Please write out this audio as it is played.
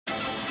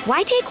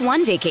Why take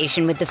one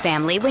vacation with the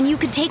family when you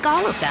could take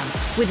all of them?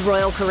 With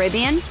Royal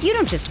Caribbean, you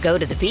don't just go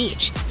to the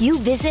beach. You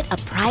visit a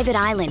private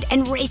island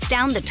and race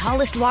down the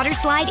tallest water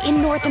slide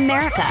in North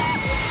America.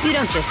 You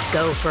don't just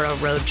go for a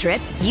road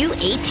trip. You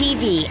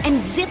ATV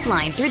and zip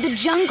line through the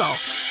jungle.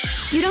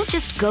 You don't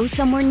just go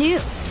somewhere new.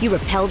 You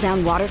rappel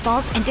down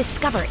waterfalls and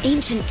discover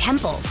ancient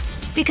temples.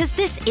 Because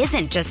this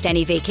isn't just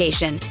any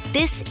vacation.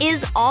 This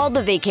is all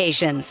the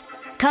vacations.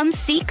 Come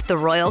seek the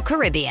Royal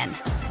Caribbean.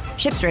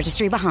 Ships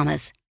Registry,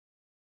 Bahamas.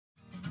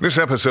 This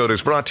episode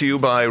is brought to you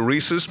by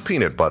Reese's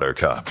Peanut Butter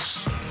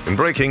Cups. In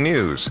breaking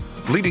news,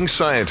 leading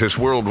scientists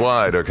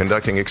worldwide are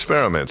conducting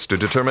experiments to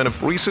determine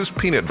if Reese's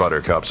Peanut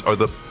Butter Cups are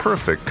the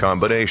perfect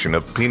combination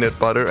of peanut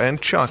butter and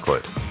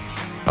chocolate.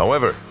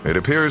 However, it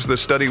appears the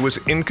study was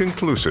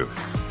inconclusive,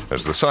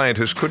 as the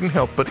scientists couldn't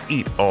help but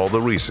eat all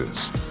the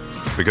Reese's.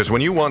 Because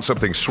when you want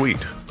something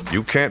sweet,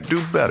 you can't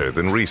do better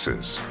than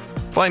Reese's.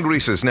 Find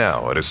Reese's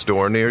now at a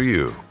store near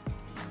you.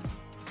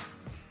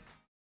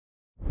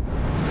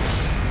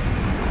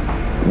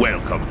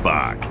 Welcome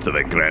back to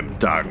the grim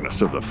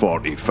darkness of the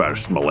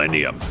 41st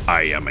millennium.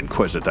 I am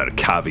Inquisitor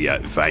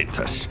Caveat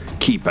Ventus,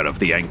 keeper of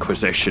the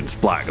Inquisition's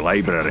Black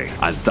Library,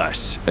 and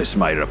this is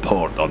my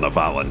report on the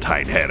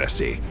Valentine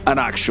Heresy, an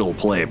actual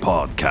play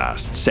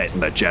podcast set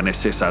in the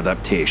Genesis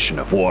adaptation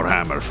of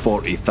Warhammer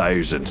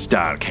 40,000's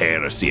Dark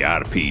Heresy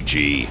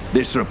RPG.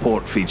 This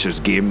report features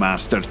Game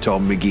Master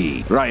Tom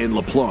McGee, Ryan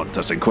LaPlante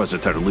as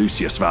Inquisitor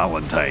Lucius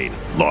Valentine,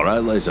 Laura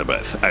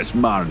Elizabeth as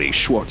Marnie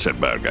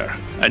Schwarzenberger,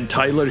 and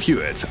Tyler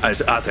Hewitt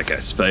as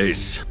Atticus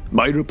Face.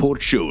 My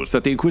report shows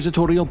that the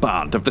Inquisitorial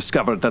Band have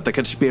discovered that the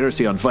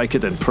conspiracy on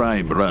Vicodin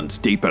Prime runs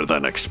deeper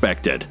than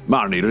expected.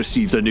 Marnie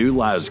received a new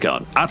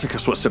lasgun,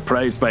 Atticus was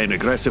surprised by an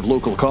aggressive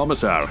local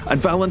commissar,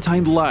 and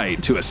Valentine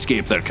lied to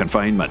escape their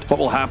confinement. What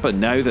will happen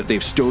now that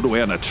they've stowed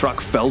away on a truck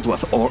filled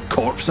with orc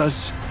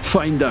corpses?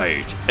 Find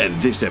out in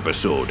this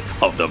episode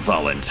of the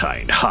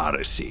Valentine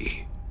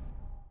Heresy.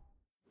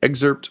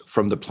 Excerpt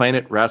from the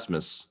planet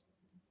Rasmus,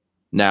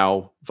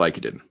 now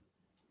Vicodin.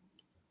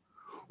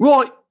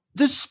 Right,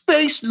 the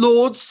Space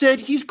Lord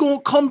said he's going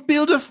to come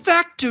build a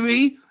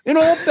factory in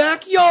our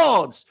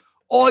backyards.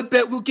 I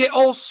bet we'll get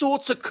all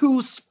sorts of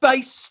cool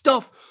space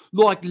stuff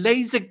like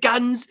laser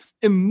guns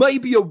and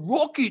maybe a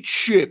rocket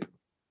ship.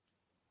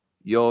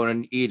 You're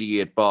an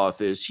idiot,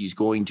 Barthas. He's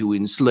going to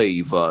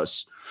enslave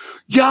us.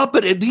 Yeah,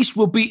 but at least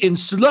we'll be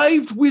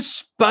enslaved with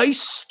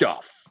space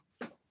stuff.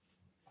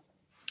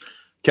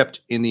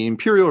 Kept in the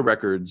Imperial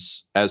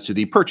records as to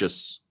the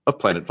purchase of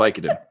planet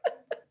Vicodin.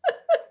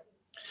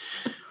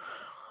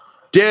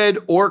 Dead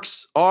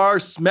orcs are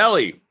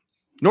smelly.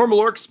 Normal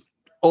orcs,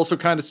 also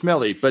kind of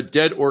smelly, but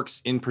dead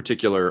orcs in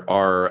particular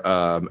are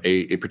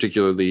a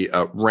particularly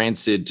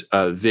rancid,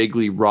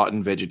 vaguely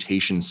rotten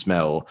vegetation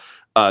smell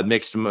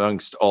mixed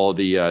amongst all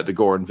the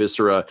gore and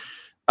viscera.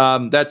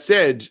 That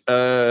said,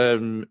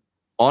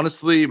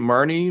 honestly,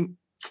 Marnie,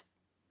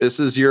 this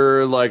is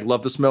your like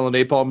love the smell of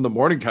napalm in the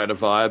morning kind of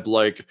vibe.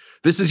 Like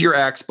this is your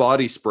Axe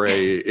body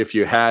spray if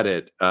you had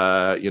it.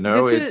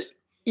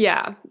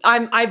 Yeah,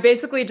 I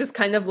basically just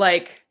kind of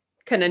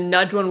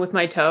nudge one with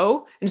my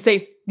toe and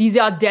say, these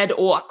are dead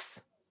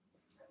orcs.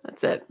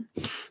 That's it.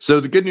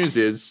 So the good news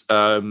is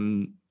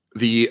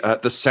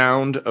the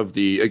sound of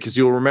because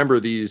you'll remember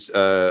these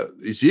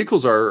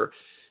vehicles are,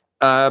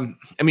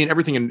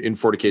 everything in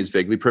 40K is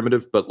vaguely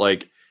primitive, but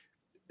like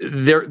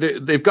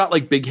they've got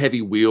like big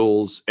heavy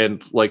wheels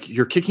and like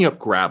you're kicking up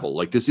gravel.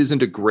 Like this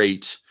isn't a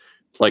great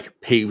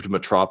like paved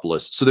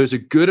metropolis. So there's a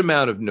good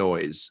amount of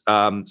noise.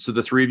 So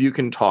the three of you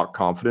can talk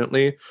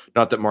confidently.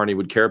 Not that Marnie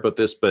would care about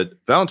this, but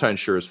Valentine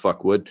sure as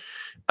fuck would.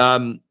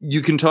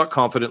 You can talk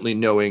confidently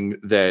knowing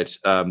that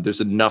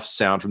there's enough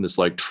sound from this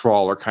like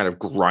trawler kind of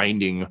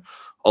grinding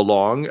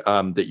along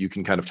that you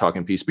can kind of talk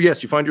in peace. But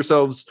yes, you find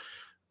yourselves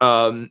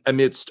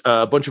amidst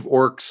a bunch of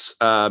orcs,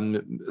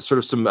 sort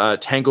of some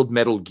tangled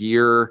metal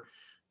gear,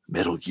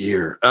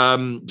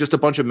 just a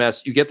bunch of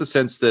mess. You get the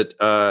sense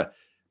that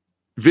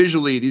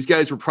visually, these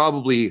guys were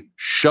probably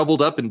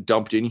shoveled up and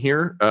dumped in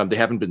here. They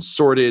haven't been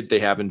sorted. They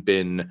haven't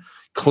been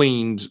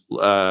cleaned.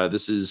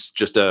 This is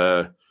just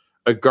a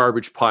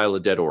garbage pile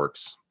of dead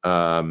orcs.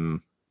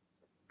 Weapons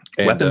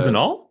and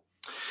all?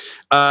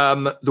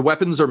 The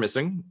weapons are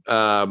missing.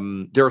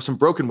 There are some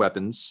broken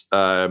weapons,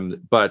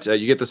 but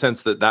you get the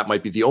sense that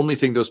might be the only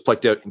thing that was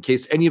plucked out in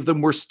case any of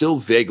them were still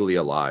vaguely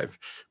alive.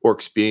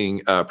 Orcs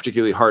being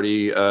particularly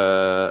hardy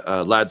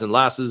lads and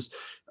lasses.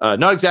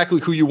 Not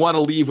exactly who you want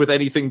to leave with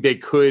anything they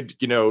could,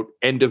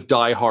 end of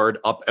Die Hard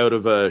up out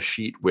of a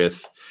sheet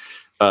with.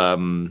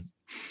 There's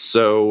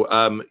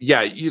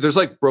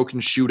like broken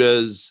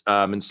shootas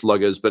and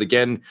sluggas, but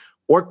again,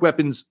 orc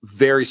weapons,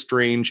 very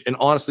strange. And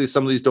honestly,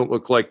 some of these don't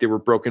look like they were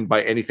broken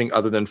by anything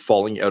other than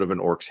falling out of an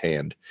orc's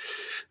hand.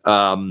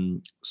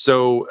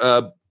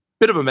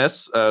 Bit of a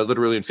mess,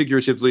 literally and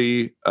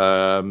figuratively.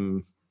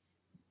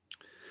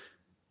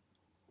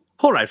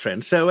 All right,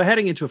 friends. So we're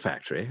heading into a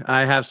factory.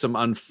 I have some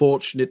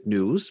unfortunate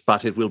news,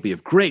 but it will be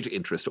of great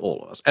interest to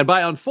all of us. And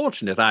by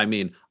unfortunate, I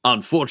mean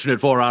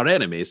unfortunate for our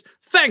enemies.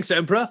 Thanks,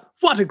 Emperor.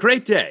 What a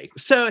great day.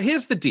 So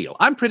here's the deal.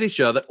 I'm pretty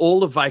sure that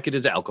all of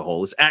Vicodin's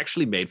alcohol is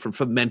actually made from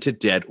fermented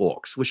dead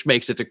orcs, which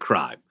makes it a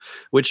crime,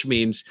 which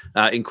means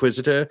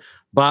Inquisitor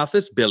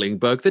Barthas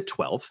Billingberg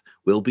XII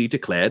will be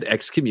declared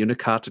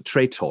excommunicata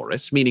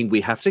traitoris, meaning we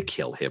have to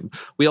kill him.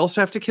 We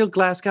also have to kill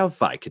Glasgow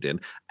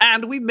Vicodin,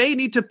 and we may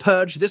need to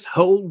purge this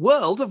whole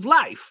world of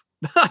life.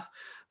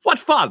 What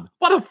fun.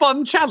 What a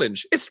fun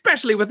challenge,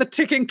 especially with a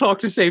ticking clock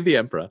to save the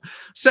Emperor.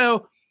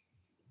 So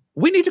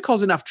we need to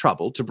cause enough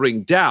trouble to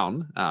bring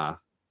down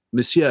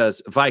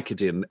Messieurs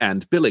Vicodin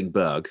and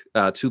Billingberg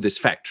to this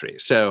factory.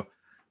 So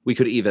we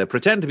could either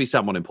pretend to be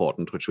someone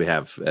important, which we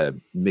have a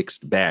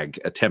mixed bag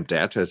attempt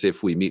at, as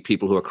if we meet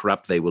people who are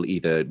corrupt, they will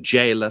either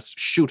jail us,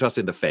 shoot us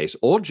in the face,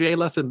 or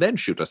jail us and then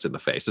shoot us in the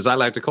face, as I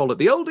like to call it,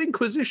 the old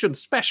Inquisition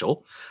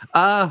special.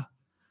 Or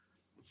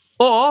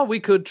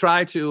we could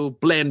try to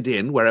blend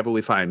in wherever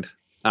we find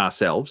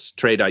ourselves,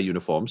 trade our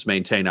uniforms,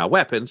 maintain our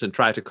weapons, and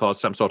try to cause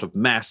some sort of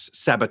mass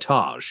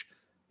sabotage,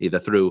 either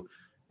through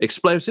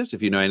explosives,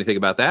 if you know anything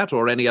about that,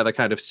 or any other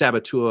kind of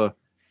saboteur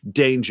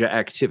danger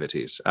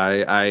activities.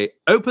 I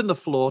open the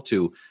floor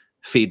to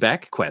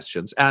feedback,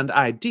 questions, and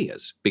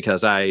ideas,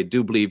 because I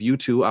do believe you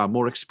two are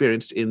more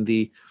experienced in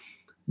the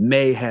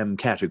mayhem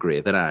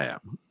category than I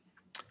am.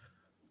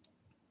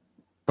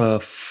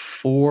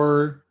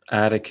 Before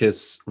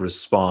Atticus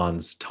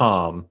responds,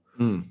 Tom,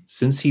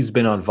 since he's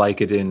been on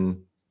Vicodin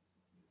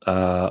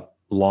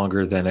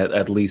longer than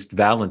at least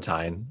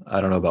Valentine, I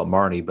don't know about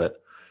Marnie,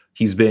 but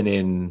he's been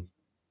in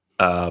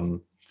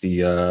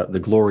the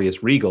Glorious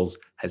Regals.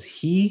 Has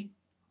he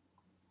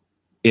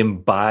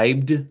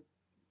imbibed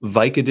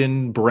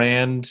Vicodin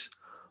brand?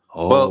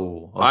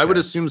 Well, okay. I would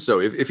assume so.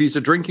 If he's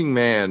a drinking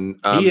man,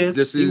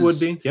 he would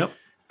be. Yep.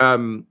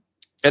 And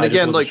I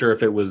again, wasn't sure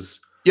if it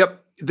was.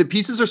 Yep. The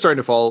pieces are starting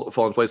to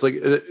fall in place. Like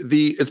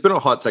it's been a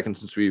hot second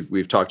since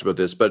we've talked about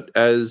this, but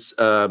as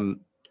and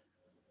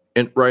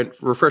Ryan,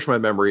 refresh my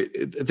memory.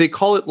 They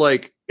call it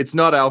like it's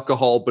not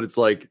alcohol, but it's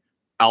like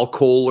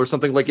alcohol or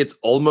something. Like it's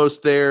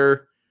almost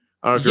there.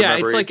 I don't know if you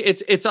remember.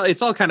 It's like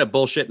it's all kind of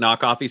bullshit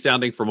knockoffy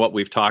sounding from what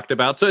we've talked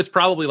about. So it's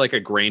probably like a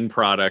grain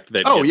product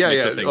that. Oh gets yeah.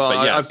 mixed with things, but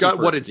I've got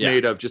what it's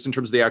made of, just in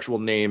terms of the actual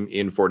name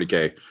in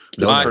 40K.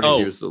 Doesn't turn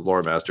into the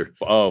lore master.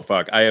 Oh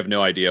fuck! I have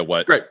no idea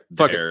what. Great.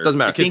 Fuck it. Doesn't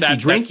matter.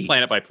 Because that's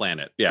planet by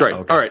planet. Yeah. Right.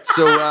 Okay. All right.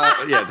 So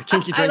the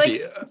kinky drinky.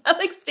 I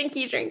like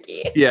stinky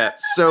drinky. Yeah.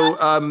 So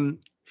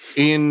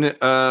in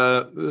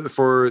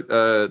for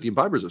the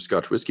imbibers of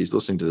Scotch whiskeys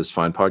listening to this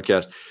fine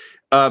podcast,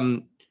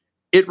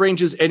 it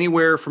ranges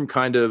anywhere from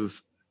kind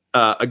of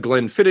a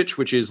Glenfiddich,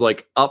 which is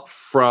like up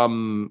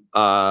from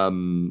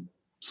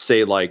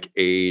say like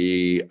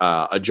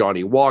a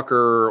Johnny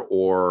Walker,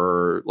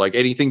 or like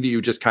anything that you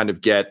just kind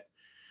of get.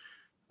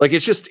 Like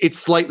it's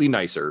slightly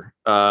nicer.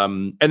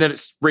 And then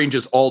it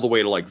ranges all the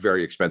way to like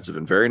very expensive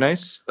and very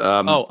nice.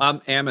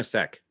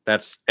 Amasec.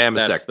 That's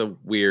the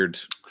weird.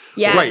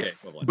 Yes. Right.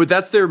 But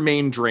that's their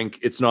main drink.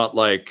 It's not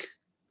like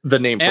the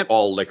name for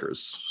all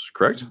liquors,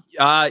 correct?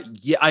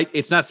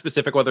 It's not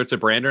specific whether it's a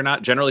brand or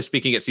not. Generally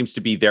speaking, it seems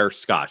to be their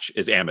Scotch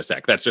is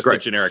Amasec. That's just the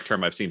generic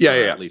term I've seen.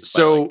 At least.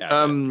 So,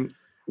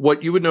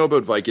 what you would know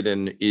about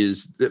Vicodin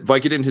is that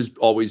Vicodin has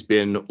always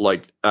been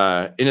like,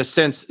 in a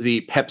sense,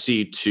 the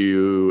Pepsi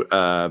to,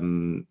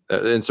 and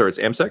sorry, it's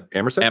Amasec?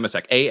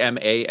 Amasec,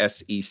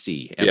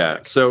 Amasec. Yeah.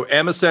 So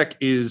Amasec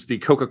is the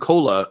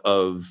Coca-Cola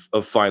of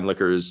fine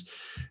liquors.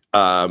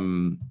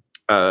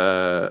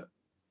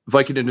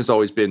 Vicodin has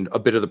always been a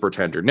bit of the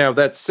pretender. Now,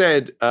 that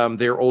said,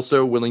 they're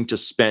also willing to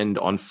spend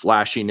on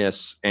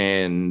flashiness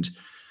and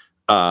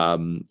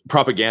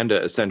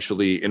propaganda,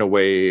 essentially, in a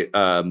way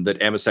that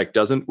Amasec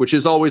doesn't, which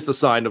is always the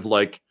sign of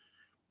like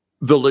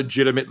the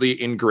legitimately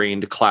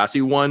ingrained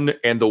classy one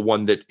and the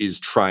one that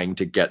is trying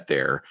to get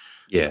there.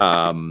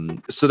 Yeah.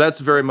 So that's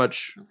very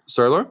much...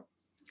 Sorry, Laura?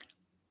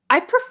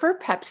 I prefer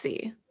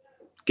Pepsi.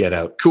 Get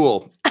out.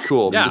 Cool.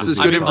 Yeah, this is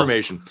good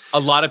information. A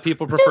lot of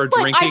people prefer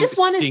drinking. I just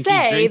want to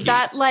say drinky.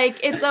 that like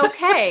it's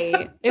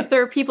okay if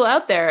there are people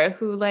out there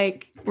who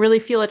like really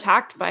feel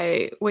attacked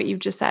by what you've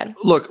just said.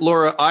 Look,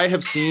 Laura, I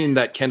have seen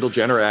that Kendall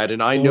Jenner ad,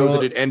 and I know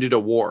that it ended a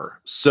war.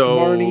 So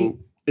Marnie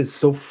is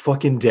so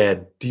fucking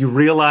dead. Do you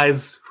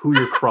realize who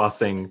you're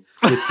crossing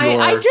with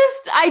your...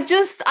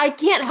 I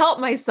can't help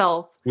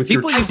myself. With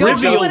people your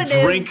trivial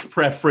drink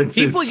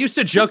preferences. People used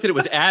to joke that it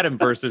was Adam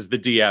versus the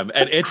DM,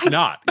 and it's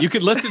not. You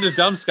could listen to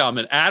Dumb Scum,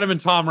 and Adam and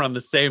Tom are on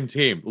the same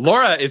team.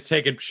 Laura is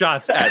taking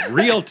shots at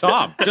real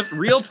Tom. Just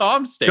real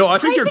Tom state. No, I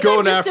think you're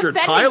going after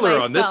Tyler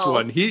on this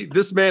one.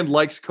 This man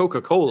likes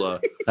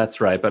Coca-Cola.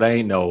 That's right, but I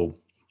ain't no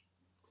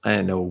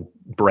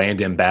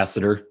brand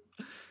ambassador.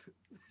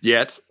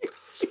 Yet.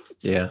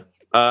 Yeah.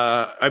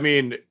 I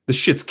mean, This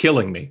shit's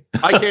killing me.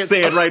 I can't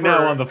say it speak right now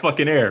for- on the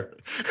fucking air.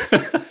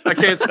 I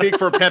can't speak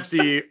for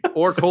Pepsi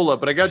or cola,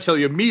 but I got to tell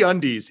you,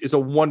 MeUndies is a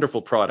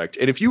wonderful product.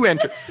 And if you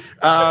enter,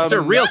 It's a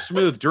real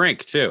smooth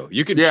drink too.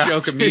 You can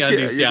choke a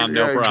MeUndies down,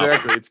 no problem.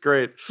 Exactly, it's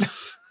great.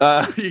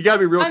 You got to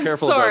be real I'm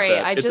careful sorry.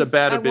 about that. It's a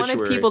bad I obituary.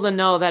 wanted people to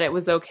know that it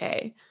was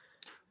okay.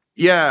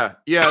 Yeah,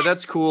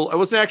 that's cool. I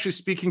wasn't actually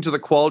speaking to the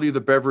quality of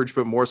the beverage,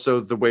 but more so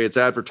the way it's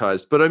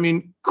advertised. But I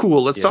mean,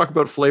 cool. Let's talk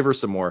about flavor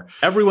some more.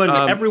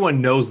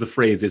 Everyone knows the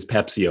phrase is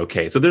Pepsi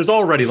okay. So there's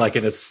already like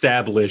an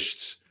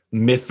established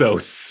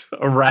mythos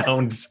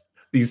around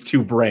these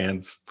two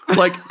brands.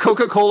 Like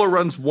Coca-Cola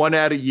runs one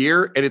ad a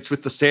year, and it's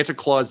with the Santa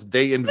Claus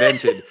they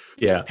invented.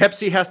 Yeah.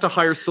 Pepsi has to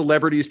hire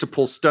celebrities to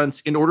pull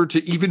stunts in order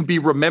to even be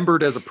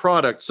remembered as a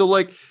product. So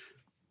like,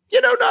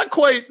 not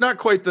quite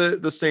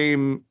the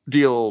same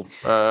deal.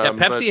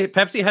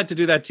 Pepsi had to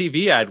do that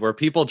TV ad where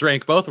people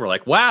drank both. We're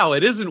like, wow,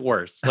 it isn't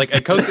worse. Like,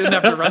 and Coke didn't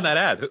have to run that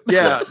ad.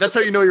 Yeah, that's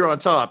how you know you're on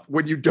top,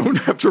 when you don't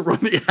have to run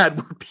the ad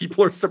where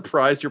people are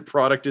surprised your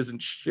product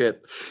isn't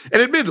shit.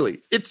 And admittedly,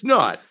 it's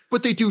not,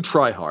 but they do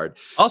try hard.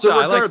 Also, So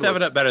I like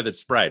regardless- 7-Up better than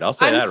Sprite. I'll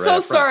say I'm that so right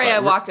up front. sorry I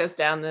walked us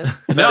down this.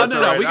 That's No,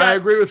 all right. we I got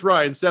agree with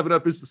Ryan.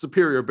 7-Up is the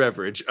superior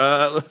beverage.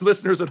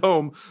 Listeners at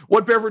home,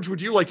 what beverage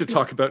would you like to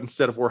talk about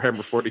instead of Warhammer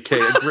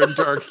 40K, a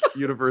grimdark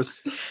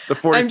universe, the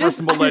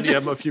 41st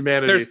millennium of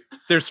humanity?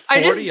 There's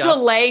I'm 40 just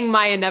delaying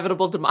my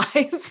inevitable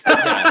demise.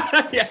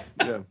 Yeah.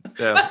 Yeah.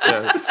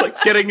 It's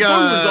getting, before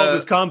we resolve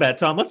this combat,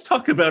 Tom, let's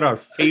talk about our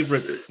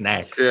favorite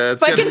snacks. Yeah,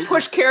 it's If I getting, can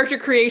push character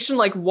creation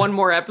like one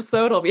more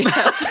episode, I'll be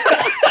happy.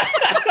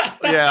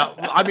 yeah.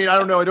 I mean, I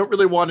don't know. I don't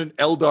really want an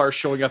Eldar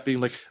showing up being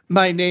like,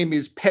 my name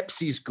is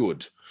Pepsi's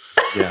good.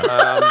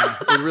 Yeah.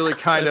 It really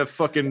kind of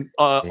fucking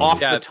off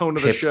the tone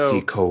of the show.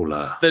 Pepsi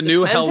Cola. The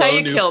new Depends how hello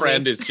you new kill me.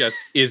 friend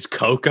is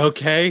Coke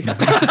okay?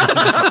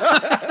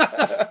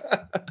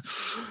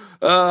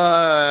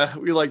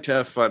 We like to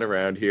have fun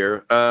around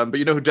here. But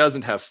you know who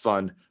doesn't have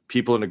fun?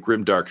 People in a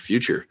grimdark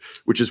future,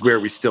 which is where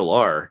we still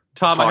are.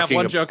 Tom, I have talking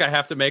one ab- joke I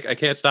have to make. I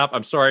can't stop.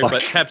 I'm sorry,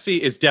 but Pepsi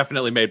is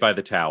definitely made by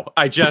the Tao.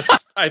 I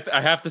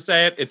have to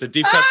say it. It's a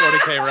deep cut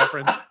 40K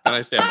reference, and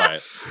I stand by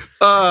it.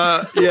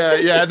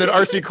 Yeah. And then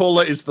RC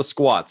Cola is the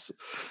squats.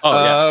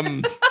 Oh,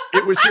 yeah.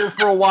 It was here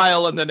for a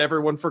while, and then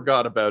everyone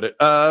forgot about it.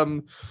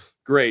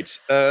 Great.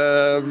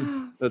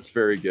 That's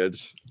very good.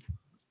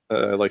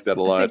 I like that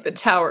a I lot. think the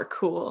tower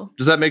cool.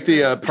 Does that make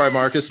the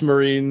Primarchus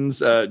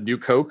Marines new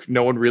Coke?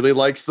 No one really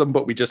likes them,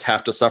 but we just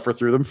have to suffer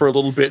through them for a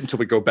little bit until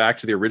we go back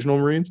to the original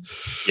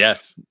Marines.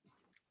 Yes.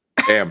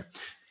 Damn.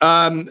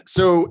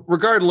 So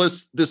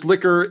regardless, this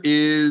liquor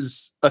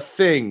is a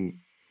thing.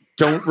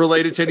 Don't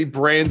relate it to any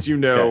brands you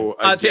know.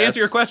 I To guess. answer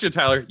your question,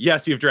 Tyler,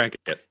 yes, you've drank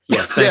it.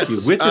 Yes, thank Yes, you.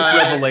 With this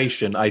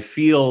revelation, I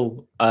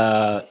feel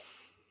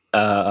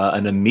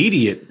an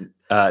immediate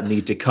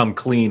need to come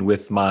clean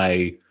with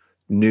my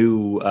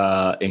new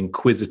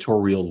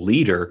inquisitorial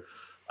leader.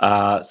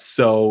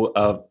 So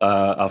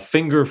a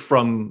finger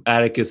from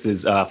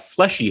Atticus's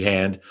fleshy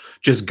hand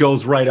just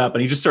goes right up,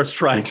 and he just starts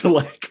trying to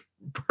like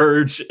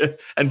purge.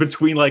 And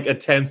between like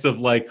attempts of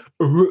like,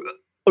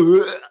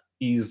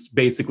 he's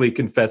basically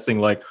confessing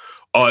like,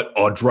 I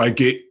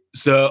drank it,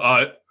 sir.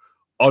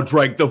 I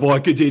drank the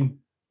Vicodin.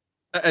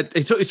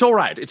 It's all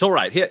right. It's all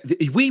right. Here,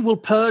 we will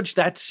purge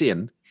that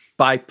sin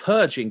by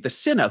purging the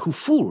sinner who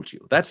fooled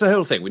you. That's the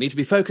whole thing. We need to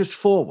be focused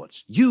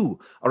forwards. You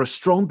are a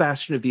strong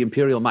bastion of the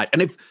Imperial might.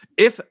 And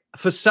if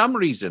for some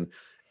reason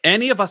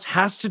any of us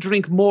has to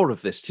drink more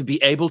of this to be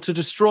able to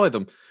destroy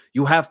them,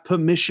 you have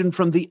permission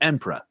from the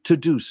Emperor to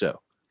do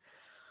so.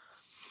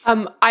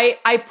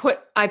 I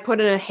put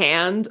in a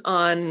hand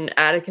on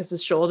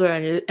Atticus's shoulder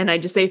and I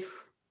just say,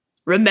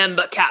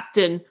 remember,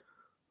 Captain,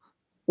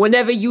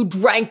 whenever you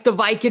drank the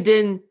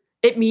Vicodin,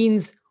 it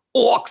means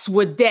orcs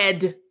were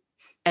dead,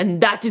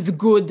 and that is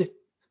good.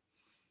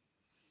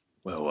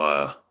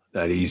 Well,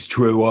 that is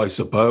true, I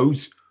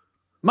suppose.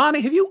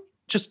 Marnie, have you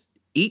just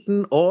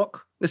eaten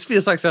orc? This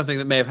feels like something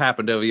that may have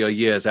happened over your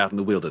years out in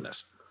the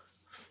wilderness.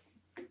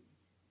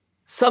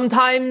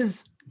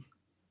 Sometimes,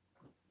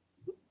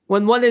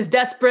 when one is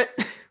desperate,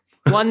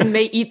 one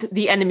may eat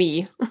the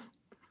enemy.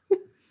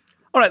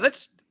 All right,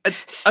 let's...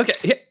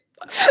 okay,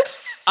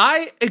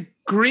 I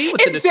agree with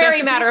the It's necessity.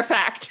 very matter of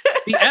fact.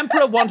 The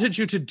Emperor wanted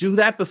you to do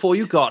that before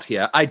you got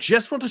here. I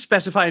just want to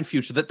specify in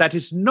future that that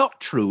is not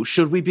true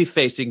should we be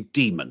facing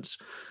demons.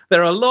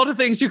 There are a lot of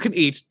things you can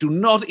eat. Do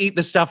not eat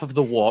the stuff of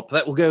the warp.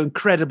 That will go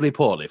incredibly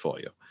poorly for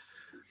you.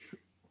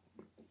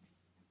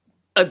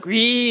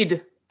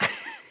 Agreed.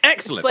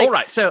 Excellent. Like, all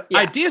right, so yeah.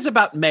 ideas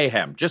about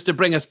mayhem, just to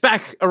bring us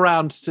back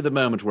around to the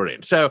moment we're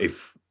in. So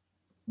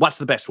what's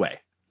the best way?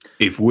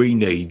 If we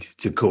need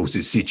to cause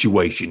a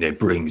situation that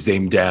brings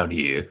them down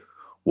here,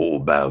 what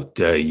about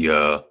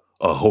a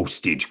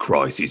hostage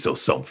crisis or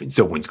something?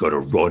 Someone's got to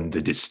run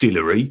the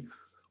distillery.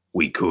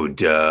 We could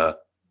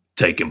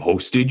take him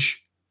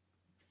hostage,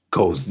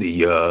 cause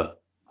the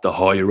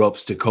higher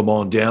ups to come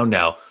on down.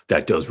 Now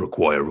that does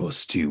require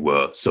us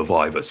to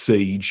survive a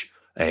siege,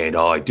 and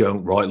I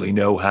don't rightly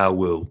know how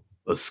we'll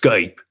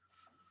escape.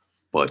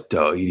 but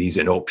it is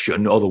an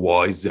option.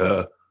 Otherwise,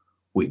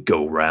 we'd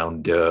go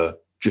around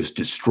just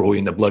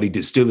destroying the bloody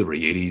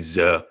distillery. It is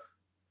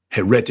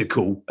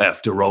heretical,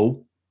 after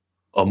all,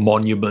 a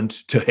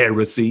monument to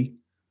heresy.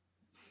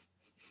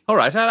 All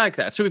right, I like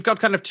that. So we've got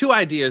kind of two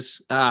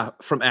ideas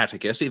from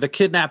Atticus, either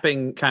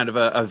kidnapping kind of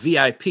a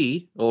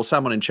VIP or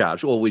someone in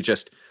charge, or we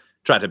just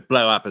try to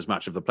blow up as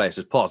much of the place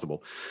as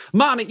possible.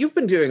 Marnie, you've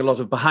been doing a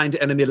lot of behind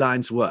enemy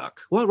lines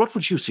work. Well, what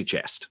would you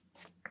suggest?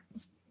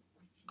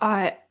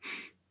 I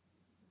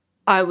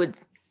would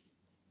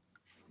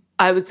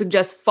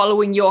suggest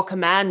following your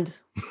command.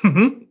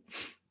 Do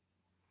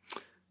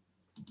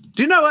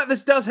you know what?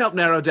 This does help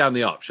narrow down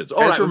the options. All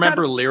Guys, right,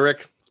 remember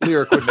Lyric?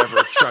 Lyric would never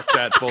have struck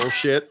that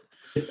bullshit.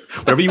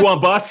 Whatever you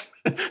want, boss.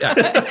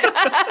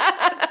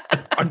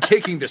 I'm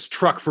taking this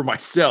truck for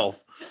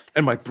myself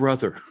and my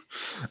brother.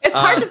 It's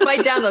hard to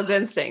fight down those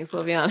instincts,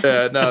 we'll be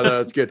honest.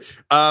 No, it's good.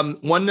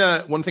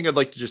 One thing I'd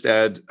like to just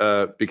add,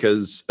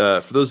 because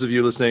for those of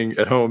you listening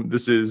at home,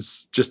 this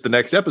is just the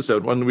next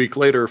episode. 1 week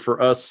later,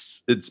 for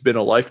us, it's been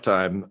a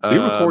lifetime. We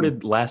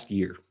recorded last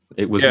year.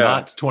 It was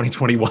not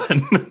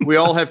 2021. We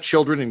all have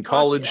children in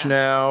college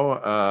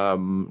now.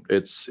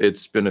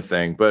 It's been a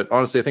thing. But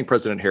honestly, I think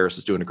President Harris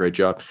is doing a great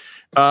job.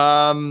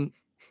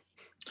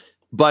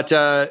 But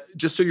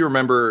just so you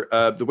remember,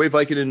 the way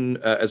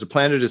Vicodin as a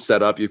planet is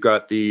set up, you've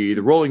got the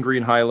rolling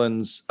green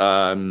highlands,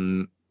 but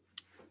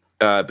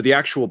the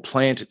actual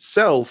plant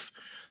itself,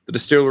 the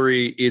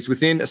distillery, is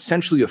within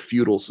essentially a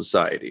feudal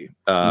society,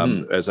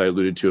 as I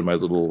alluded to in my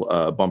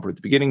little bumper at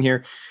the beginning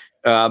here.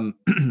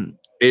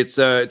 It's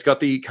got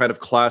the kind of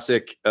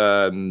classic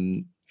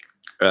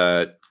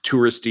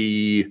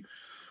touristy,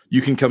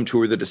 you can come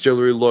tour the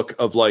distillery look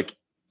of like,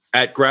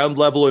 at ground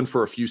level and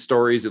for a few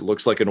stories, it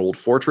looks like an old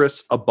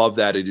fortress. Above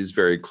that, it is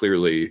very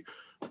clearly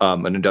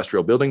an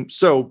industrial building.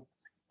 So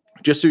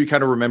just so you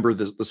kind of remember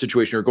the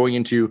situation you're going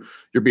into,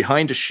 you're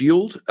behind a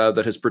shield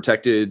that has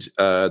protected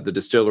the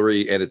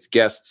distillery and its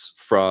guests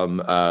from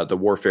the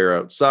warfare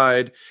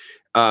outside.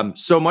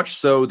 So much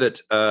so that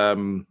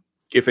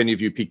if any of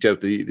you peeked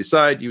out the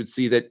side, you would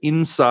see that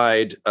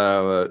inside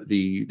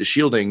the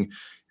shielding,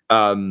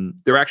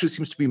 there actually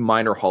seems to be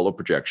minor hollow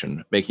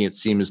projection, making it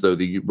seem as though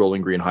the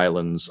rolling green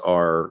highlands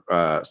are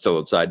still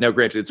outside. Now,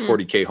 granted, it's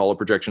 40K hollow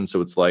projection,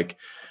 so it's like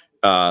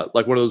one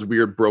of those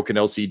weird broken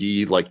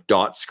LCD like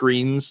dot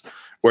screens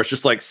where it's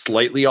just like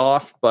slightly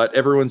off. But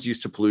everyone's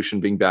used to pollution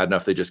being bad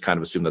enough; they just kind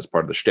of assume that's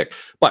part of the shtick.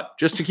 But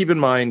just to keep in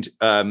mind,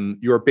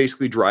 you are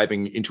basically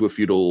driving into a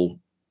feudal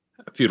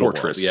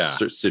fortress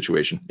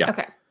situation. Yeah.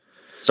 Okay.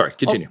 Sorry.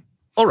 Continue.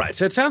 All right,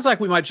 so it sounds like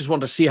we might just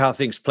want to see how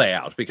things play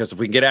out, because if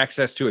we can get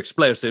access to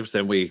explosives,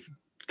 then we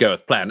go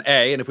with plan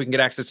A, and if we can get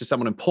access to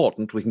someone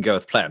important, we can go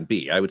with plan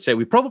B. I would say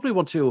we probably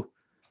want to,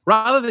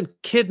 rather than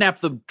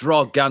kidnap them,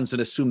 draw guns,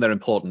 and assume they're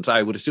important,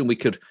 I would assume we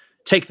could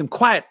take them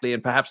quietly,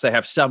 and perhaps they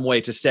have some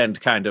way to send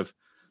kind of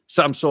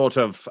some sort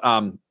of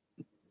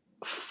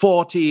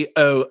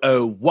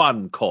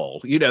 40001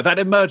 call. You know, that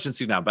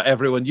emergency number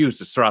everyone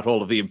uses throughout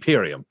all of the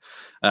Imperium,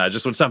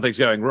 just when something's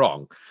going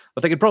wrong.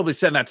 But they could probably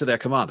send that to their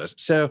commanders.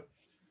 So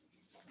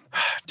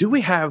do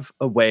we have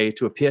a way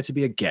to appear to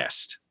be a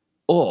guest,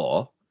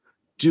 or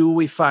do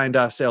we find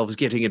ourselves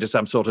getting into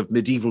some sort of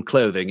medieval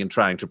clothing and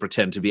trying to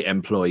pretend to be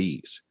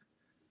employees?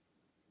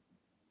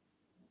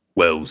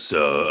 Well,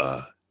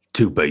 sir,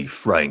 to be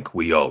frank,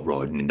 we are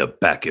riding in the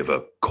back of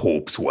a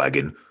corpse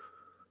wagon.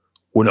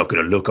 We're not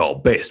going to look our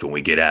best when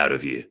we get out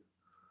of here.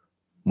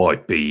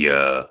 Might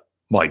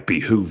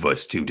behoove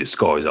us to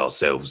disguise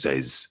ourselves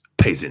as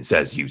peasants,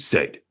 as you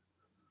said.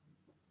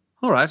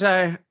 All right,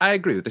 I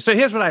agree with this. So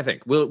here's what I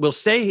think: we'll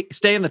stay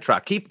in the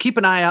truck. Keep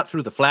an eye out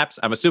through the flaps.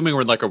 I'm assuming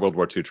we're in like a World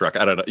War II truck.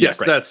 I don't know. Yes,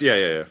 great. that's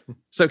yeah.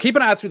 So keep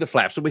an eye out through the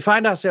flaps. So we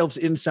find ourselves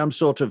in some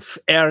sort of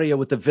area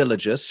with the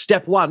villagers.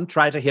 Step one: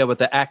 try to hear what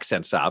their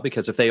accents are,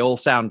 because if they all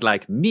sound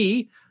like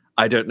me,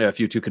 I don't know if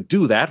you two can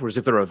do that. Whereas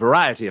if there are a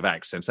variety of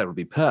accents, that would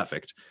be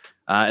perfect.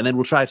 And then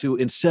we'll try to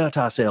insert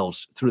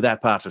ourselves through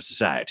that part of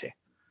society.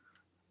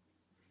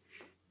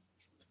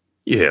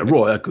 Yeah,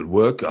 right. That could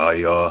work.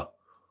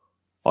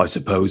 I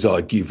suppose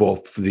I give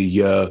off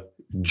the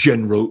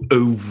general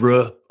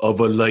oeuvre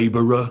of a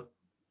labourer.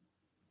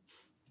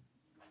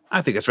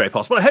 I think that's very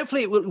possible.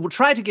 Hopefully, we'll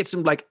try to get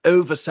some like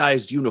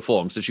oversized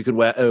uniforms that you can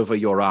wear over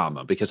your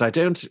armor, because I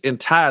don't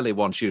entirely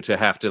want you to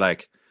have to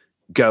like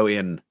go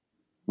in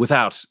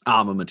without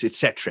armament,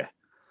 etc.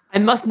 I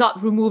must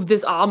not remove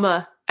this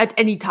armor at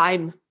any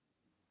time.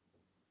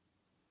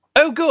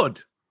 Oh,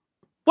 good.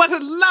 What a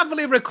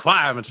lovely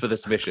requirement for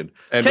this mission.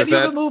 And can with you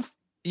that, remove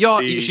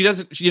your... She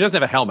doesn't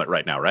have a helmet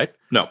right now, right?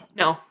 No.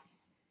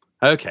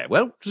 Okay,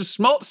 well, just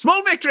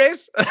small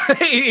victories.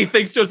 He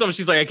thinks to himself,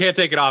 she's like, I can't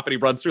take it off. And he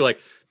runs through like,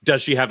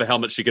 does she have a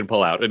helmet she can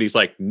pull out? And he's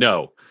like,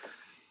 no.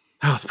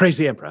 Oh, praise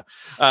the Emperor.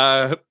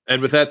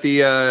 And with that,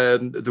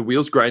 the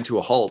wheels grind to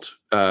a halt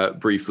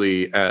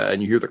briefly,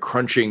 and you hear the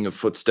crunching of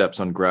footsteps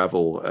on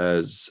gravel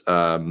as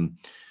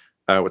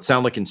what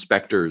sound like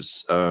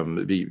inspectors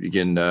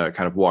begin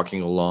kind of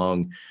walking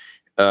along.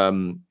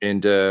 And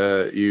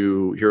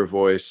you hear a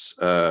voice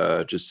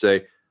just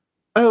say,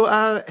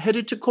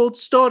 Headed to cold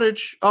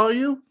storage, are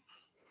you?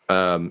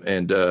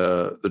 And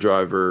the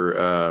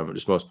driver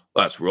just goes,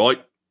 "That's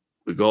right.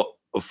 We got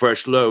a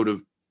fresh load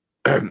of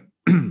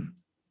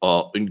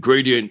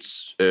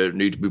ingredients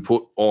need to be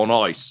put on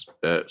ice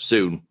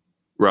soon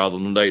rather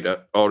than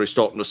later. Already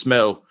starting to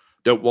smell.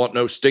 Don't want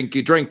no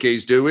stinky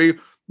drinkies, do we?"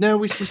 No,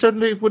 we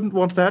certainly wouldn't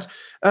want that.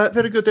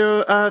 Very good.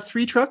 There are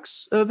 3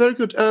 trucks. Very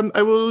good.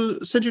 I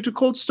will send you to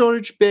cold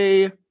storage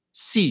bay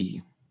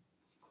C.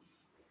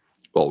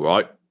 All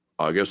right.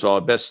 I guess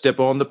I'll best step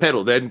on the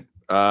pedal then.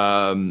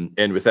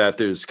 And with that,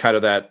 there's kind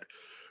of that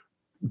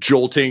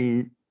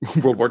jolting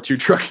World War II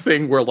truck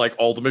thing where like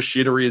all the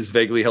machinery is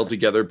vaguely held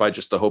together by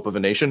just the hope of a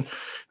nation.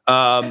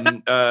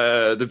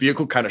 The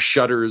vehicle kind of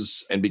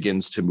shudders and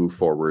begins to move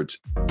forward.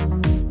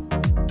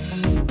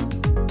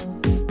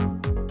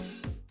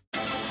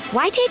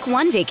 Why take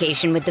one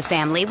vacation with the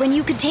family when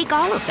you could take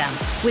all of them?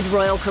 With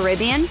Royal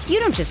Caribbean, you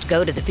don't just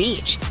go to the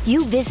beach.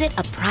 You visit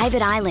a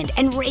private island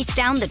and race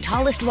down the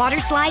tallest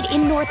water slide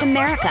in North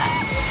America.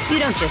 You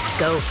don't just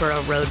go for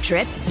a road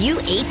trip. You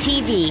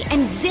ATV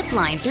and zip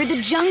line through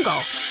the jungle.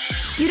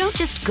 You don't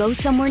just go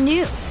somewhere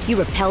new.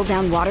 You rappel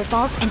down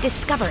waterfalls and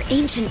discover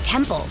ancient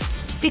temples.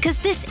 Because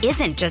this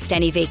isn't just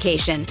any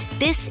vacation.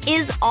 This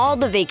is all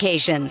the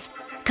vacations.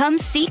 Come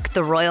seek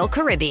the Royal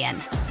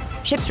Caribbean.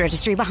 Ships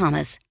Registry,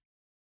 Bahamas.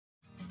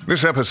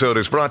 This episode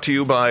is brought to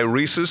you by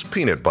Reese's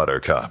Peanut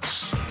Butter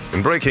Cups.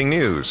 In breaking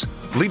news,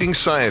 leading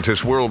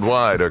scientists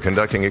worldwide are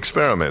conducting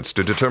experiments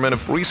to determine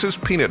if Reese's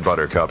Peanut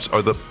Butter Cups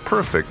are the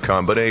perfect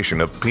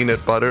combination of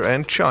peanut butter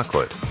and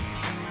chocolate.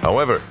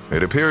 However,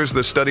 it appears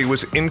the study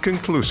was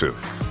inconclusive,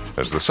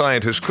 as the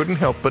scientists couldn't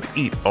help but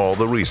eat all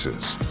the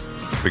Reese's.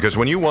 Because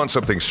when you want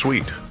something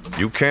sweet,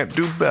 you can't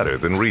do better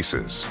than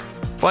Reese's.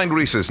 Find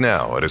Reese's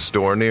now at a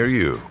store near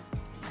you.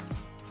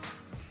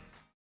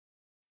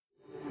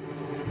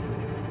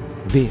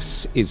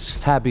 This is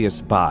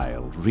Fabius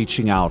Bile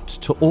reaching out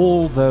to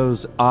all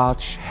those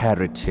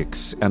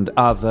arch-heretics and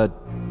other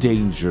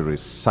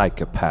dangerous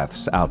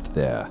psychopaths out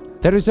there.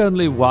 There is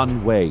only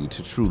one way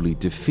to truly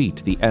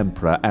defeat the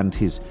Emperor and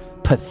his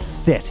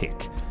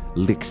pathetic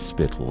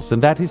lickspittles,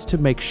 and that is to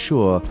make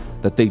sure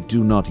that they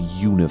do not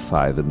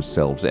unify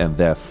themselves and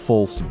their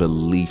false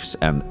beliefs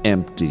and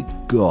empty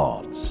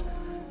gods.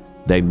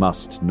 They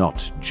must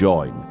not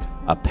join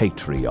a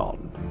Patreon.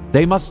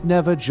 They must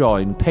never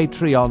join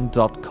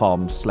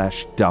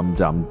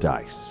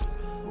patreon.com/dumdumdice.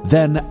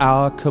 Then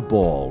our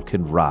cabal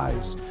can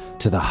rise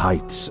to the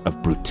heights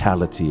of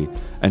brutality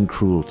and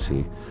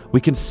cruelty.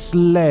 We can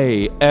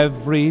slay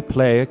every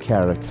player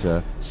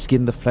character,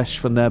 skin the flesh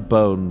from their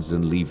bones,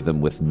 and leave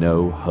them with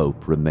no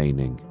hope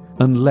remaining.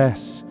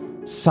 Unless,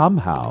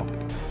 somehow,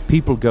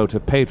 people go to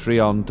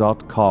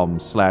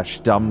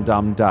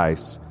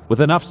patreon.com/dumdumdice.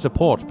 With enough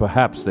support,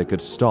 perhaps they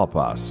could stop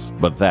us.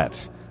 But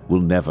that will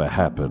never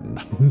happen.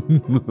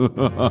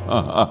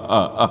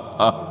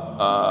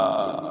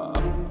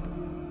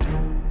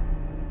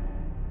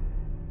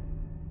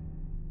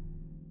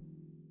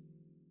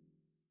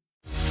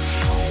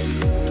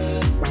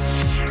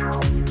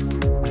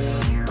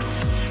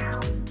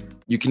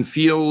 You can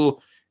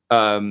feel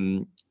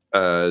the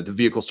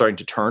vehicle starting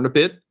to turn a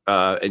bit,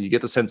 and you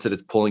get the sense that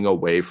it's pulling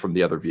away from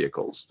the other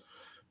vehicles.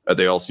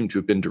 They all seem to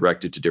have been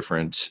directed to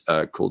different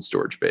cold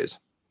storage bays.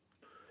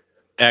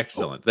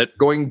 Excellent. That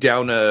going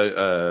down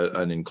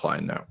an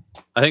incline now.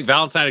 I think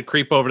Valentine would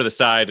creep over to the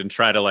side and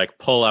try to like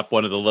pull up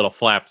one of the little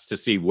flaps to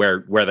see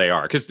where they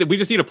are, because we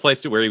just need a place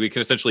to where we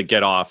can essentially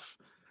get off,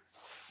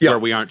 where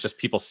we aren't just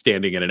people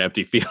standing in an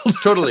empty field.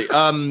 Totally.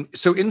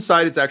 So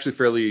inside, it's actually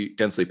fairly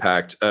densely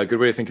packed. A good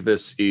way to think of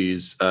this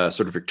is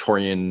sort of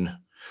Victorian.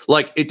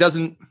 Like it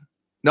doesn't,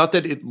 not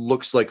that it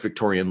looks like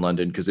Victorian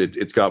London, because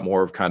it's got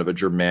more of kind of a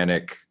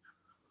Germanic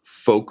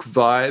folk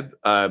vibe,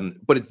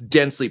 but it's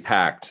densely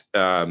packed,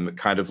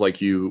 kind of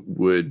like you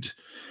would.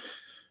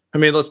 I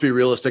mean, let's be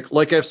realistic.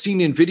 Like I've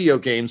seen in video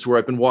games where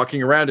I've been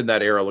walking around in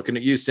that era, looking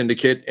at you,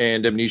 Syndicate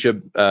and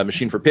Amnesia,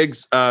 Machine for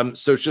Pigs.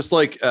 So it's just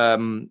like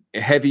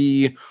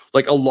heavy,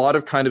 like a lot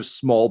of kind of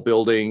small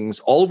buildings,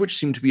 all of which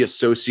seem to be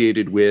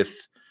associated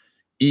with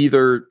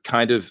either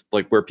kind of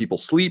like where people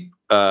sleep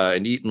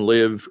and eat and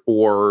live,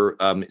 or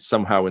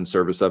somehow in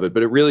service of it.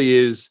 But it really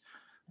is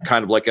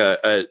kind of like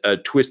a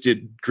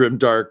twisted,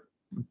 grimdark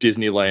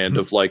Disneyland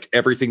of like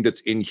everything that's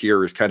in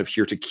here is kind of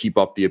here to keep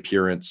up the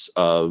appearance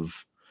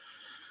of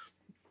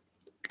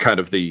kind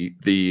of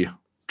the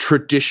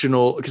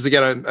traditional, because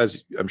again,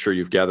 as I'm sure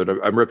you've gathered,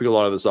 I'm ripping a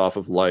lot of this off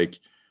of like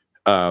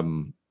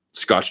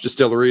Scotch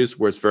distilleries,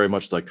 where it's very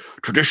much like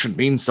tradition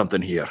means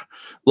something here.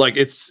 Like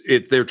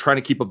they're trying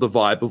to keep up the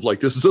vibe of like,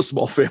 this is a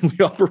small family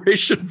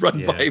operation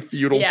run by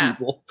feudal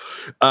people.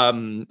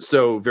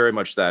 So very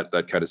much that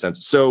kind of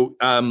sense. So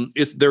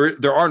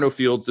there are no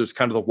fields. There's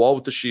kind of the wall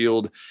with the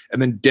shield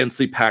and then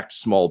densely packed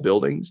small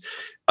buildings.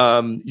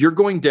 You're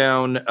going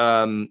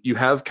down, you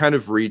have kind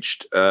of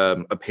reached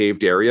a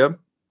paved area,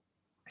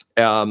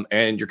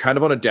 and you're kind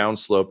of on a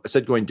downslope. I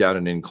said going down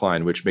an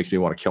incline, which makes me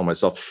want to kill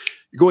myself.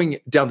 You're going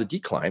down the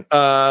decline.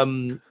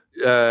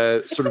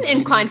 It's sort an of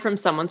incline from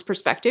someone's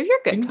perspective. You're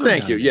good.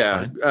 Thank you.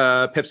 Yeah.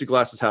 Pepsi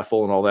glass is half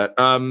full and all that.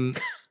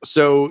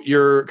 So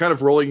you're kind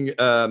of rolling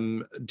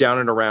down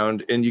and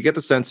around, and you get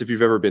the sense, if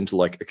you've ever been to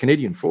like a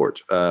Canadian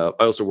fort. I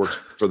also worked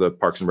for the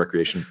Parks and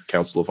Recreation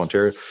Council of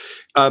Ontario.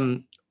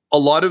 A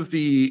lot of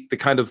the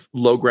kind of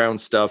low ground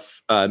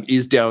stuff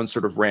is down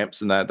sort of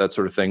ramps and that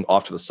sort of thing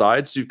off to the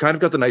side. So you've kind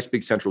of got the nice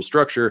big central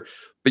structure.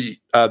 But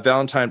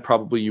Valentine,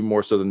 probably you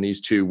more so than these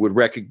two, would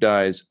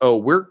recognize, oh,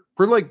 we're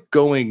like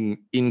going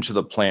into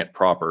the plant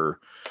proper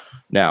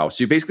now.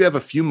 So you basically have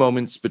a few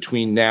moments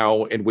between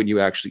now and when you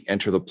actually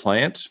enter the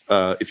plant.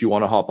 If you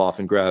want to hop off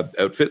and grab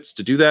outfits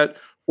to do that,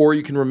 or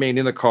you can remain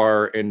in the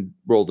car and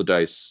roll the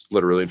dice,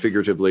 literally and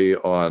figuratively,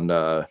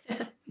 on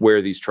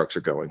where these trucks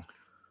are going.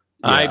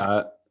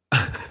 Yeah,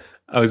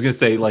 I was going to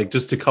say, like,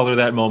 just to color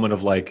that moment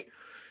of like,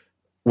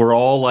 we're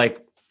all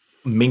like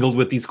mingled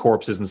with these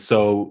corpses. And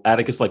so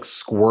Atticus like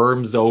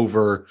squirms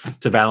over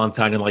to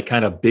Valentine and like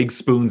kind of big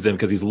spoons him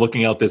because he's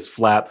looking out this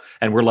flap,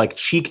 and we're like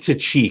cheek to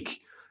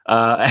cheek.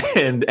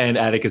 And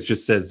Atticus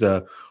just says,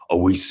 are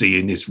we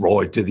seeing this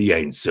right to the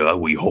end, sir? Are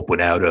we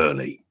hopping out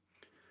early?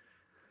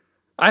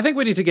 I think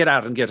we need to get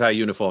out and get our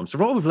uniforms.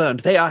 From what we've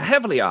learned, they are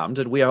heavily armed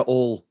and we are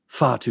all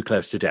far too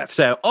close to death.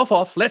 So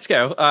off, let's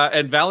go.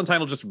 And Valentine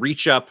will just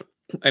reach up,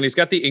 and he's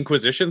got the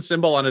Inquisition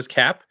symbol on his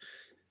cap,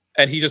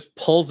 and he just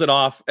pulls it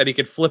off, and he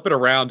can flip it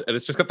around, and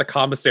it's just got the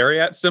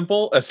commissariat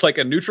symbol as like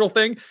a neutral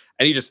thing,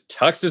 and he just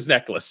tucks his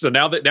necklace. So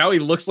now he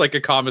looks like a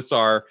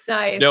commissar.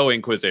 Nice. No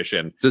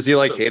Inquisition. Does he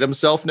like hate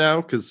himself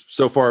now? Because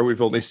so far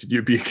we've only seen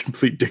you be a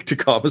complete dick to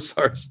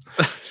commissars.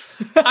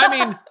 I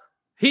mean,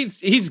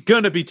 he's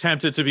gonna be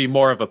tempted to be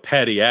more of a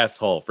petty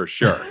asshole for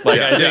sure. Like,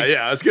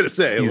 I was gonna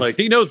say, like,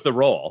 he knows the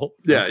role.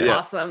 Yeah.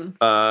 Awesome.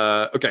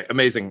 Okay,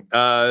 amazing.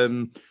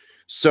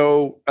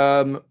 So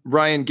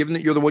Ryan, given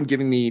that you're the one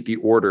giving the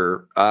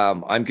order,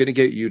 I'm going to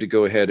get you to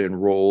go ahead and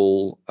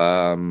roll.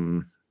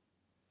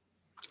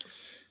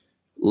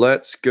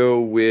 Let's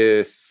go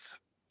with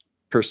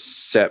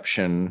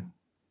perception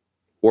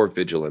or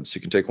vigilance.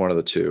 You can take one of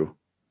the two.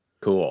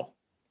 Cool.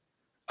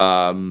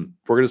 We're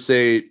going to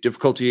say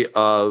difficulty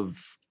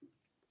of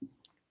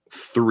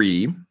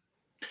 3.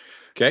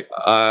 Okay.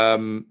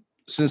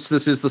 Since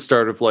this is the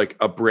start of like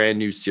a brand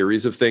new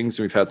series of things,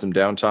 and we've had some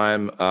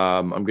downtime,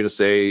 I'm going to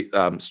say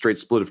straight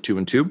split of 2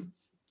 and 2.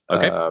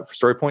 Okay. For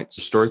story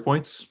points. story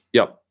points.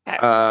 Yep. Okay.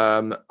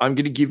 I'm going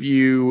to give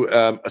you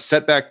a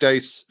setback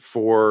dice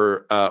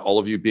for all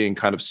of you being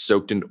kind of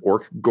soaked in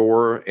orc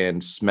gore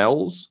and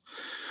smells.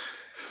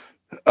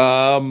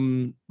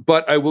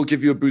 But I will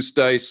give you a boost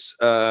dice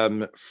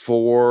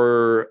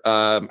for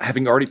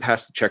having already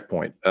passed the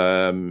checkpoint.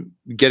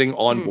 Getting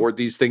on board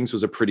these things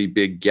was a pretty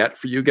big get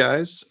for you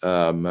guys.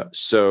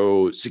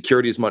 So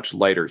security is much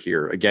lighter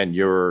here. Again,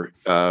 you're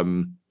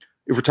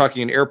if we're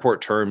talking in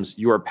airport terms,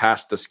 you are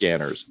past the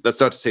scanners. That's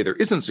not to say there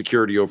isn't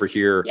security over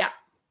here. Yeah.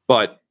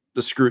 But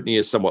the scrutiny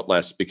is somewhat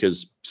less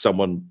because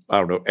someone, I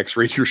don't know,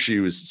 x-rayed your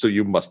shoes, so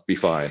you must be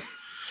fine.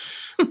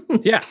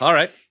 Yeah. All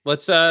right.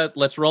 Let's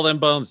roll them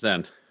bones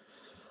then.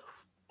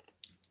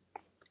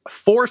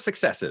 4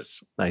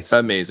 successes. Nice.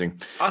 Amazing.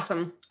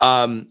 Awesome.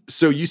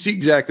 So you see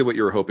exactly what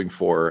you were hoping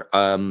for.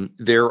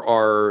 There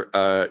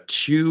are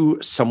 2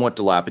 somewhat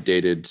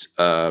dilapidated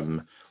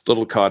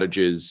little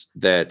cottages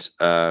that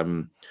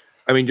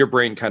I mean, your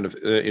brain kind of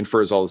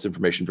infers all this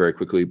information very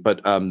quickly,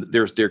 but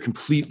they're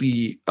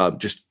completely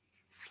just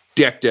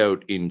decked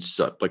out in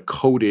soot, like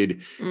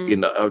coated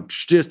in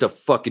just a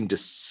fucking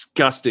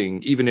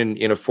disgusting, even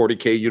in a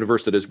 40K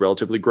universe that is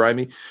relatively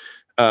grimy,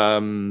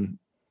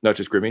 not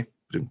just grimy.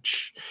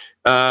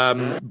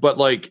 But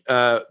like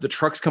the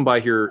trucks come by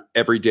here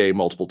every day,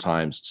 multiple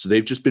times. So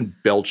they've just been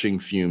belching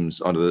fumes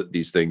onto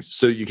these things.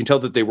 So you can tell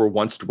that they were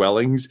once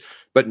dwellings,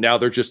 but now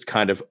they're just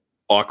kind of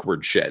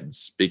awkward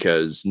sheds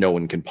because no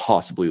one can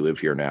possibly live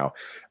here now.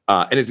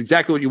 And it's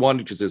exactly what you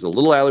wanted because there's a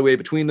little alleyway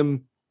between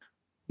them.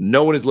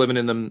 No one is living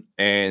in them.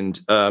 And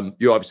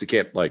you obviously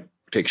can't like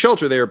take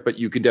shelter there, but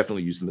you can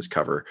definitely use them as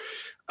cover.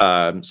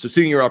 So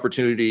seeing your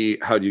opportunity,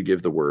 how do you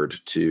give the word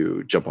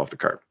to jump off the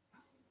cart?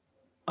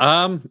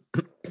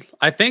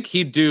 I think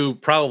he'd do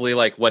probably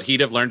like what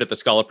he'd have learned at the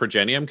Schola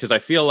Progenium, because I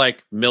feel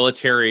like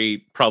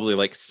military, probably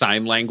like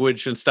sign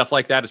language and stuff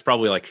like that is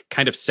probably like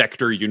kind of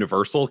sector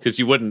universal, because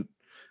you wouldn't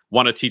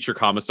want to teach your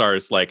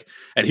commissars like,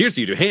 and here's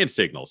how you do hand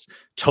signals.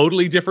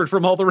 Totally different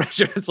from all the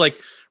regiments. Like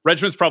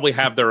regiments probably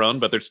have their own,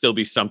 but there'd still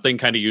be something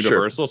kind of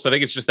universal. Sure. So I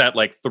think it's just that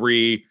like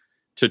 3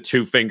 to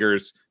 2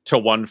 fingers to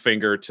 1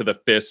 finger to the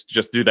fist,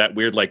 just do that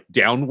weird like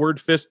downward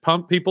fist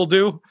pump people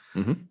do.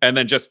 Mm-hmm. And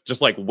then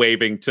just like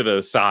waving to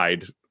the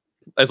side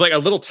as like a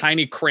little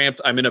tiny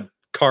cramped, I'm in a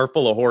car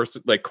full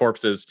of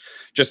corpses,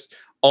 just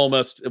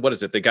almost, what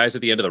is it? The guys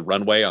at the end of the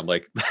runway on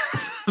like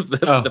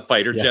the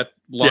fighter jet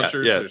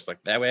launchers. Yeah. They're just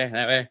like that way,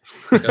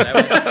 go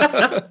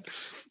that way.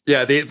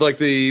 Yeah, they like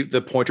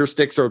the pointer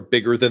sticks are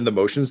bigger than the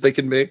motions they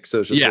can make.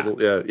 So it's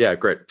just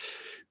great.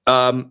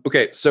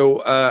 Okay,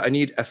 so I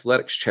need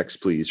athletics checks,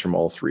 please, from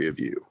all 3 of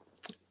you.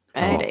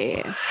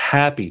 Righty.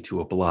 Happy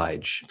to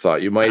oblige.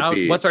 Thought you might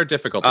be. What's our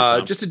difficulty?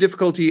 Tom? Just a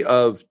difficulty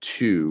of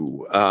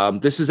 2.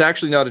 This is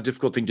actually not a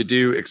difficult thing to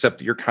do, except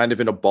that you're kind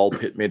of in a ball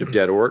pit made of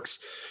dead orcs.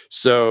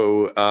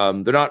 So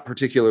they're not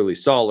particularly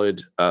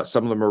solid.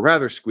 Some of them are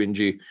rather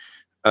squingy.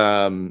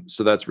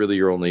 So that's really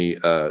your only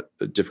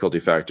difficulty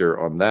factor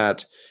on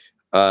that.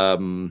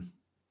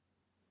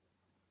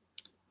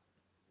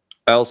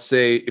 I'll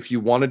say if you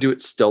want to do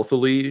it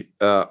stealthily,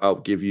 I'll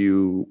give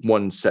you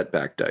 1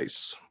 setback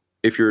dice.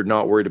 If you're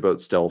not worried about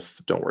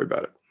stealth, don't worry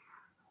about it.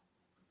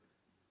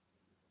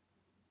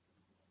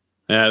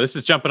 Yeah, this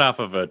is jumping off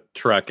of a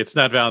truck. It's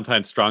not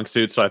Valentine's strong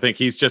suit, so I think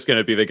he's just going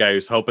to be the guy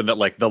who's hoping that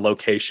like the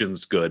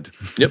location's good.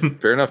 Yep,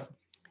 fair enough.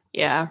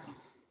 Yeah.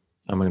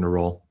 I'm going to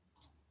roll.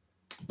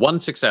 1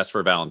 success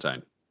for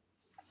Valentine.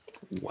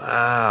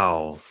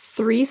 Wow.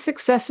 3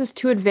 successes,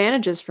 2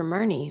 advantages for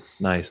Murney.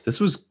 Nice. This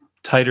was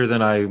tighter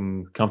than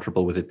I'm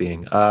comfortable with it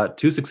being.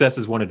 2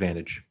 successes, 1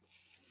 advantage.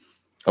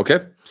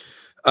 Okay.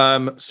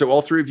 So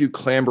all 3 of you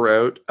clamber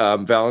out.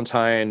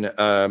 Valentine,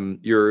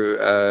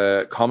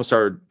 your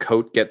commissar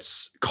coat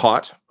gets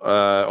caught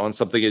on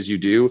something as you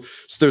do.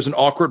 So there's an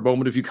awkward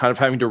moment of you kind of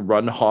having to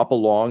run hop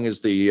along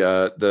as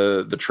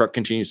the truck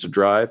continues to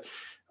drive.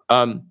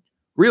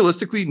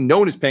 Realistically, no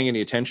one is paying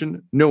any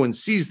attention. No one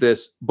sees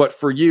this, but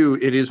for you,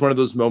 it is one of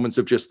those moments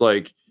of just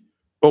like,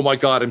 oh my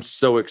God, I'm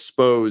so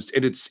exposed.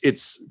 And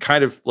it's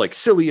kind of like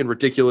silly and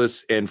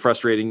ridiculous and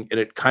frustrating, and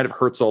it kind of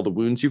hurts all the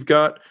wounds you've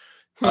got.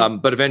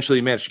 But eventually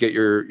you manage to get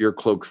your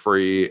cloak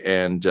free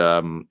and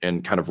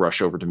kind of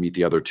rush over to meet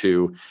the other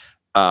 2.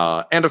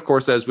 And of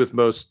course, as with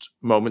most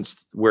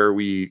moments where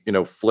we,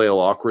 flail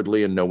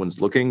awkwardly and no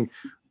one's looking,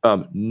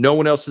 no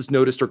one else has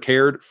noticed or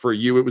cared. For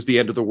you, it was the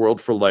end of the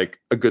world for like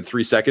a good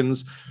 3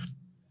 seconds.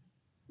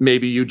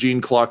 Maybe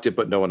Eugene clocked it,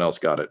 but no one else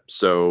got it.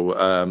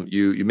 So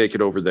you make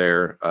it over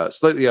there,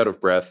 slightly out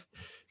of breath,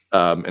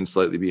 and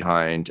slightly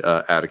behind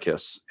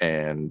Atticus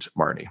and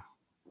Marnie.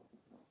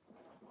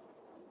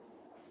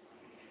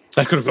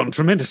 That could have gone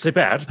tremendously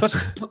bad, but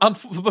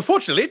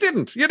unfortunately it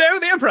didn't.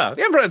 The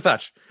Emperor and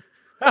such.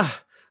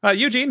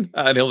 Eugene,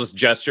 and he'll just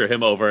gesture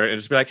him over and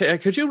just be like, hey,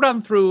 could you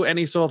run through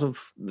any sort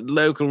of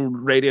local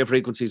radio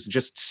frequencies and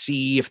just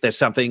see if there's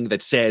something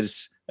that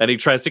says, and he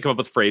tries to come up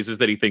with phrases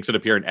that he thinks would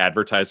appear in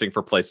advertising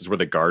for places where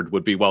the guard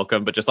would be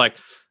welcome, but just like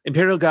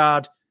Imperial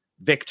Guard,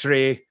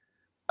 Victory,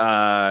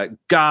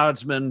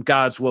 Guardsman,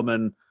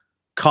 Guardswoman,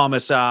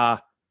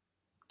 Commissar,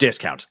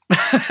 discount.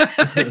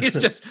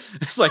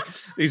 It's like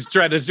he's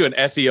trying to do an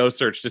SEO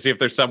search to see if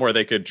there's somewhere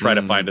they could try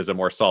to find as a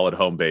more solid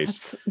home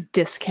base. That's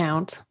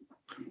discount.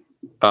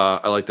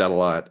 I like that a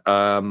lot.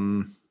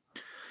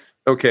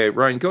 Okay,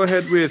 Ryan, go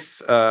ahead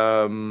with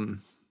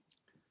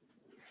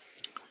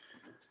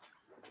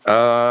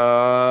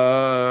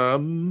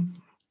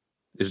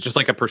Is it just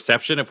like a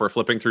perception if we're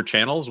flipping through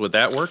channels? Would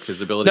that work?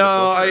 His ability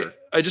No,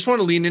 I just want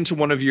to lean into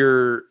one of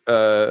your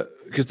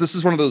because this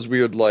is one of those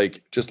weird,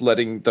 like, just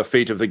letting the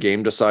fate of the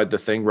game decide the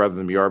thing rather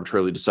than me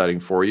arbitrarily deciding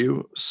for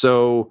you.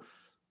 So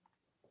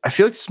I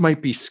feel like this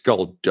might be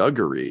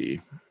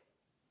skullduggery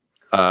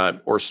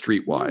or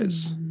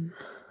streetwise.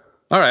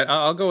 All right,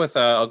 I'll go with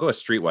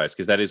streetwise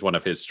because that is one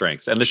of his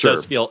strengths, and this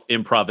does feel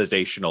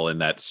improvisational in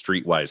that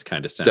streetwise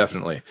kind of sense.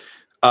 Definitely.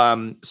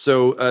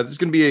 So this is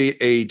going to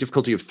be a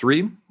difficulty of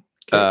 3,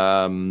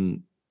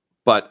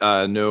 but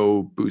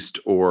no boost.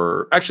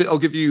 Or actually, I'll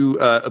give you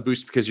a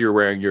boost because you're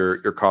wearing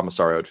your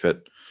commissar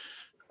outfit.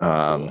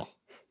 Cool.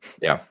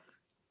 Yeah,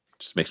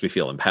 just makes me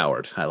feel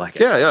empowered. I like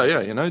it. Yeah.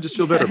 I just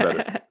feel better about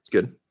it. It's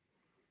good.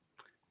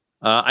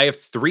 I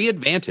have 3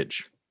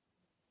 advantage.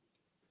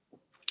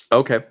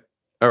 Okay.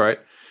 All right.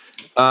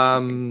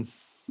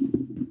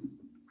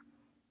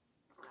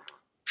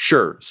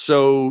 Sure.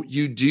 So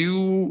you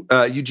do,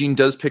 Eugene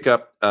does pick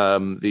up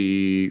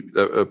the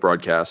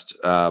broadcast.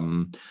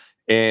 And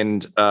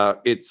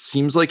it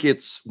seems like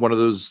it's one of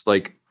those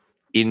like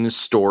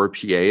in-store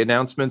PA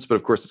announcements, but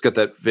of course it's got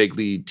that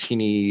vaguely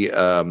teeny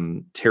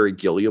Terry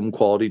Gilliam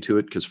quality to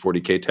it because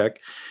 40K tech.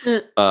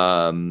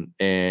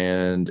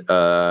 And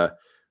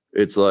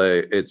it's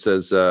like, it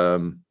says,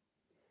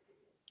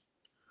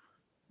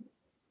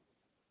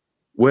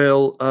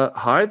 well,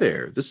 hi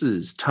there. This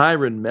is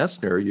Tyron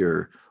Messner,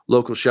 your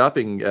local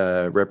shopping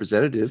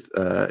representative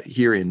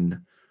here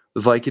in the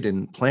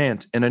Vicodin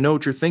plant. And I know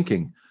what you're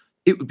thinking.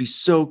 It would be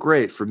so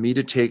great for me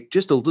to take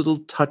just a little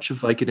touch of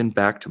Vicodin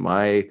back to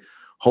my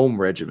home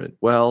regiment.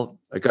 Well,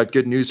 I got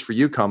good news for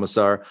you,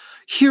 Commissar.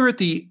 Here at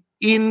the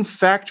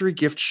In-Factory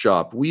Gift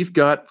Shop, we've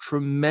got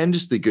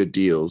tremendously good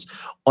deals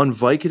on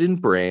Vicodin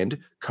brand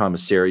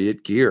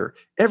commissariat gear.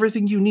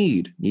 Everything you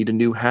need. Need a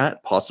new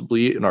hat,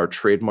 possibly in our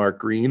trademark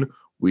green?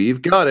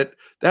 We've got it.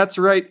 That's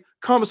right.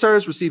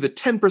 Commissars receive a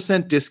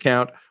 10%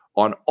 discount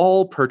on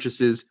all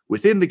purchases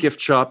within the gift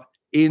shop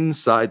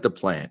inside the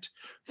plant.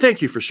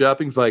 Thank you for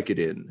shopping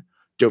Vicodin.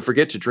 Don't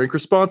forget to drink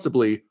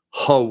responsibly.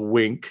 Ha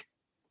wink.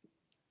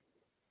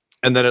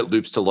 And then it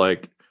loops to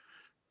like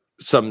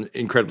some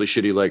incredibly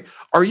shitty, like,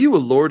 are you a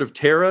Lord of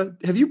Terra?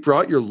 Have you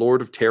brought your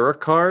Lord of Terra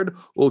card?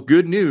 Well,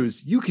 good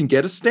news. You can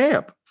get a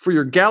stamp for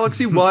your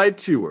galaxy-wide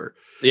tour.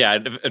 Yeah,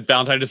 and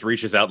Valentine just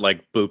reaches out,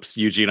 like boops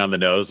Eugene on the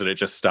nose, and it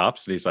just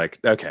stops. And he's like,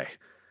 okay,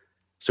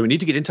 so we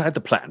need to get inside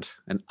the plant,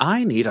 and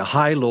I need a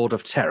High Lord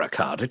of Terror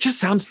card. It just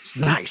sounds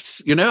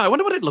nice, you know? I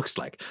wonder what it looks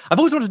like. I've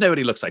always wanted to know what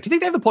he looks like. Do you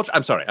think they have a portrait?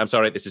 I'm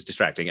sorry, this is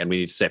distracting, and we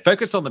need to say,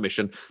 focus on the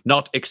mission,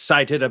 not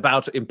excited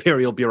about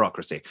imperial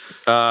bureaucracy.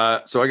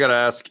 So I got to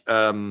ask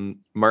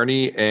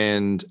Marnie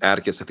and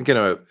Atticus, I think I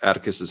know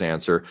Atticus's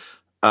answer.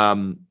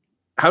 How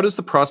does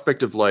the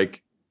prospect of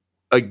like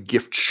a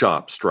gift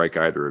shop strike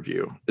either of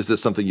you? Is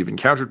this something you've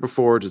encountered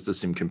before? Does this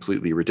seem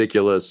completely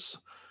ridiculous?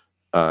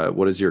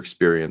 What is your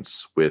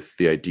experience with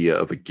the idea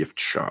of a gift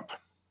shop?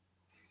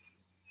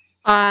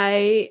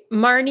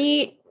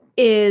 Marnie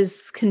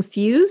is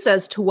confused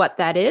as to what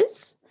that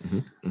is.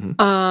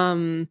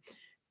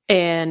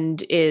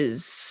 And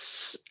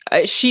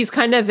she's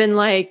kind of in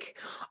like,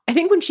 I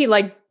think when she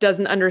like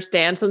doesn't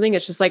understand something,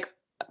 it's just like,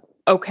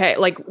 okay,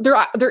 like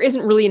there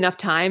isn't really enough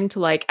time to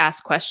like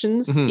ask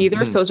questions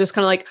either. So it's just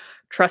kind of like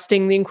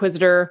trusting the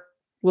Inquisitor.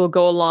 We'll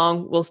go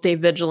along. We'll stay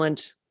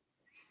vigilant.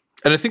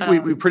 And I think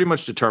we pretty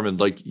much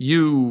determined, like,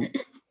 you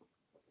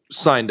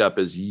signed up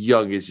as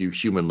young as you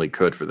humanly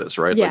could for this,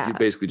 right? Yeah. Like, you've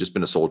basically just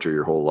been a soldier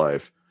your whole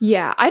life.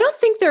 Yeah. I don't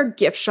think there are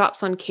gift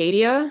shops on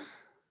Cadia.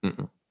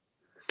 Well,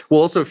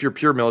 also, if you're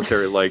pure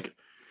military, like,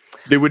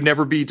 they would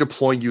never be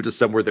deploying you to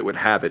somewhere that would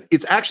have it.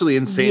 It's actually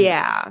insane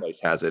that this place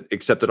has it,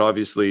 except that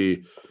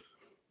obviously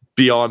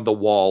beyond the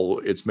wall,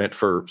 it's meant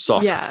for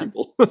softer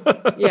people.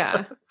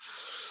 Yeah.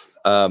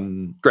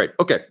 Great.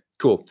 Okay,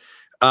 cool.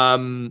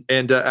 And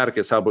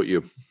Atticus, how about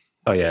you?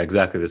 Oh yeah,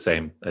 exactly the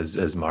same as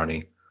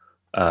Marnie.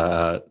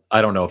 I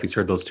don't know if he's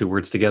heard those two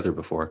words together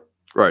before.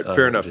 Right,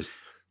 fair enough.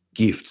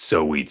 Gift,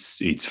 so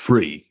it's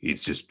free.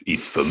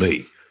 It's for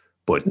me.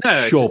 But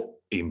No, shop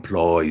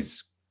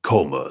implies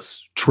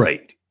commerce,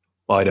 trade.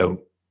 I don't.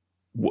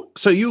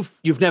 So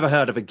you've never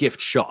heard of a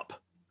gift shop?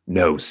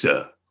 No,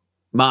 sir.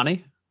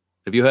 Marnie,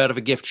 have you heard of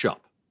a gift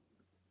shop?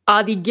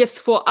 Are the gifts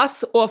for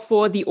us or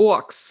for the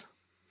orcs?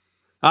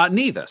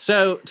 Neither.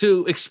 So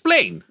to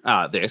explain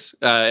this,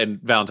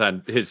 and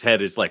Valentine, his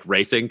head is like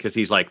racing because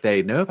he's like,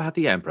 they know about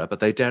the Emperor, but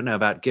they don't know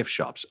about gift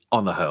shops.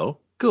 On the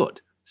whole, good.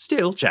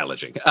 Still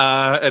challenging.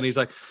 And he's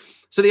like,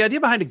 so the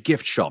idea behind a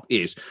gift shop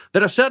is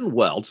there are certain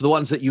worlds, the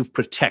ones that you've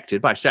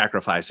protected by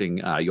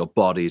sacrificing your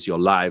bodies, your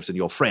lives, and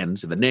your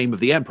friends in the name of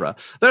the Emperor.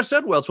 There are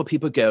certain worlds where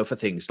people go for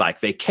things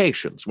like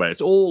vacations, where it's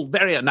all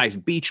very a nice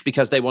beach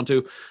because they want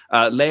to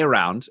lay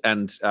around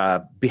and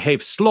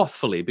behave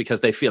slothfully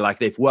because they feel like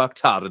they've worked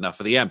hard enough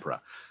for the Emperor.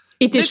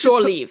 It is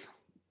shore leave.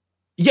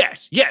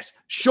 Yes.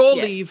 Shore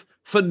leave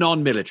for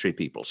non-military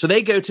people. So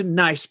they go to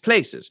nice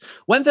places.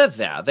 When they're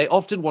there, they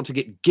often want to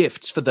get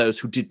gifts for those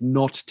who did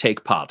not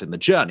take part in the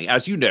journey.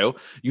 As you know,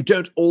 you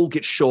don't all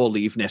get shore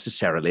leave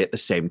necessarily at the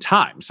same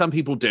time. Some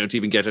people don't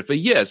even get it for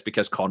years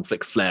because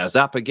conflict flares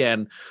up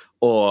again,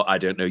 or, I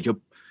don't know,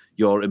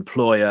 your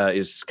employer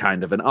is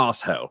kind of an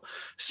asshole.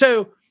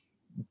 So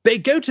they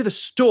go to the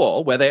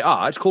store where they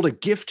are. It's called a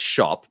gift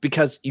shop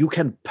because you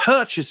can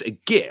purchase a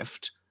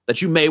gift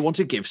that you may want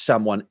to give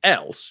someone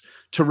else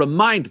to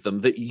remind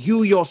them that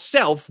you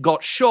yourself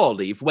got shore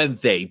leave when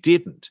they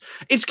didn't.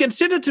 It's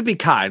considered to be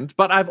kind,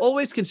 but I've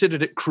always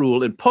considered it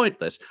cruel and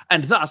pointless,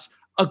 and thus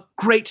a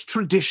great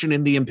tradition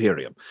in the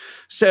Imperium.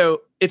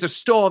 So it's a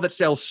store that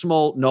sells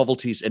small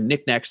novelties and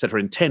knickknacks that are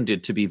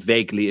intended to be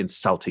vaguely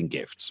insulting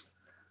gifts.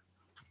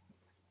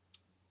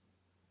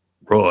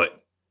 Right.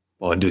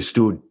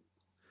 Understood.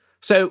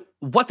 So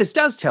what this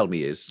does tell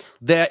me is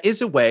there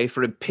is a way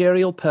for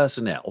Imperial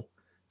personnel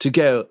to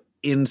go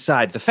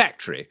inside the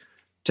factory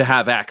to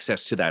have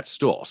access to that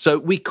store. So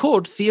we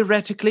could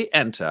theoretically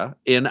enter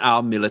in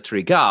our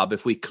military garb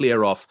if we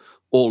clear off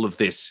all of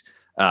this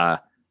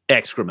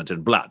excrement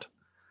and blood.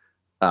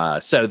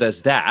 So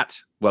there's that,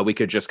 where we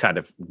could just kind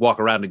of walk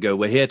around and go,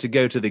 we're here to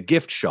go to the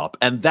gift shop.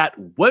 And that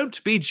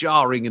won't be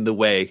jarring in the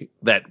way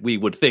that we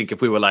would think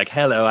if we were like,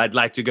 hello, I'd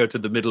like to go to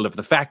the middle of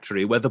the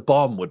factory, where the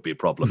bomb would be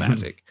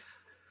problematic.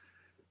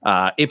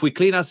 If we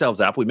clean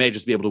ourselves up, we may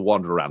just be able to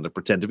wander around and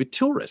pretend to be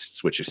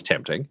tourists, which is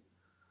tempting.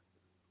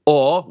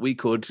 Or we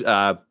could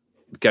go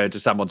into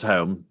someone's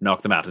home,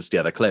 knock them out and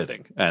steal their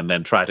clothing, and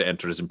then try to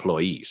enter as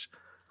employees.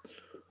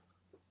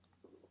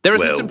 There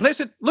is a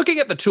simplicity, looking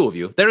at the two of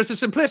you, there is a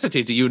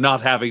simplicity to you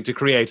not having to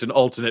create an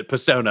alternate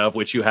persona of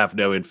which you have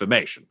no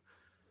information.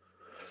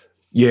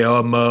 Yeah,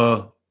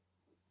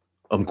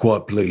 I'm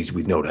quite pleased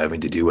with not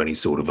having to do any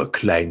sort of a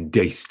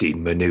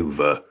clandestine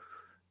maneuver.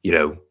 You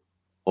know,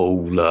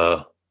 old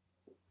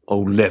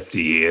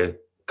lefty here,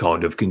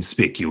 kind of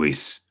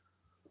conspicuous.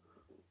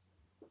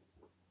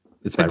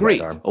 It's my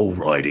Agreed. right arm.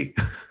 Alrighty.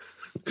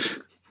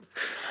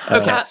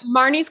 Okay.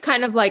 Marnie's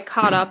kind of like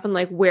caught up in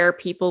like where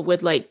people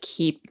would like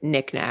keep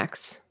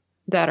knickknacks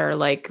that are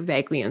like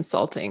vaguely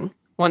insulting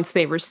once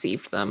they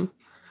received them.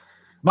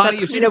 Marnie,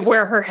 That's kind of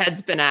where her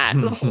head's been at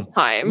the whole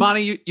time.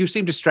 Marnie, you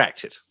seem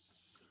distracted.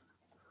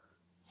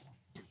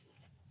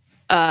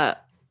 May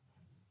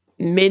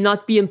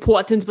not be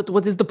important, but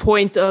what is the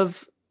point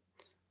of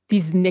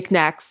these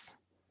knickknacks?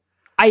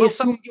 I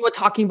assume you were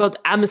talking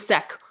about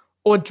Amasec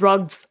or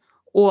drugs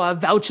or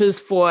vouchers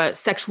for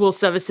sexual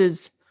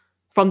services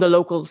from the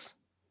locals.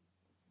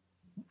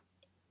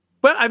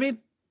 Well, I mean,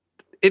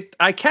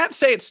 I can't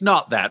say it's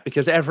not that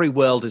because every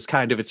world is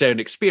kind of its own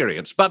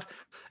experience. But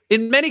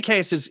in many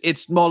cases,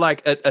 it's more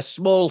like a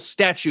small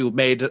statue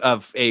made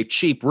of a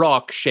cheap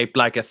rock shaped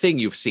like a thing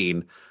you've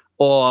seen,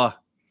 or,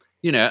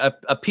 you know,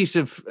 a piece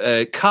of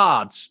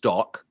card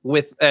stock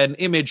with an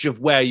image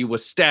of where you were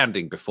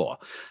standing before.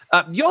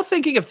 You're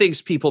thinking of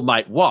things people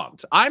might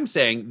want. I'm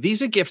saying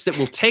these are gifts that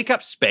will take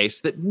up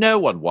space that no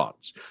one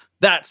wants.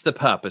 That's the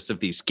purpose of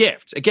these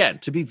gifts. Again,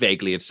 to be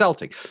vaguely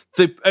insulting.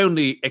 The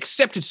only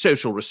accepted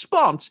social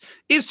response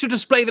is to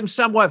display them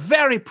somewhere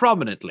very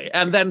prominently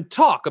and then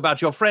talk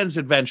about your friend's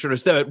adventure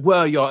as though it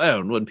were your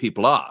own when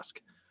people ask.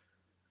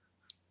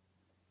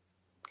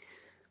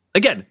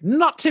 Again,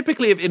 not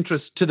typically of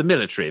interest to the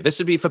military. This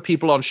would be for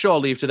people on shore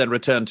leave to then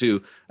return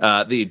to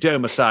the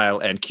domicile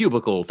and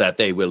cubicle that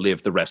they will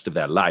live the rest of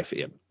their life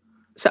in.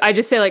 So I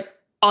just say, like,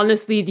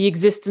 honestly, the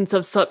existence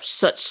of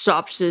such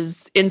shops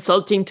is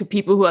insulting to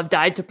people who have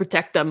died to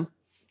protect them.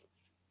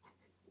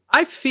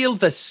 I feel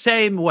the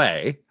same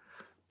way,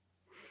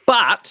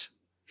 but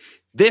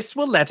this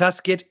will let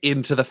us get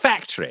into the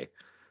factory.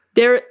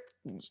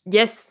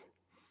 Yes.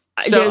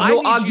 So there's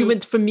no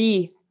argument for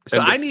me. So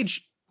I need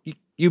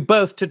you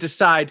both to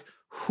decide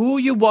who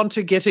you want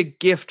to get a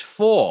gift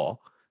for.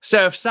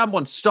 So if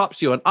someone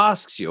stops you and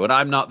asks you, and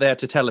I'm not there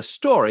to tell a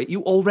story,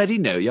 you already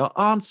know your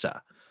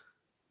answer.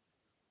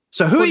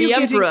 So who are you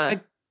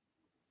getting?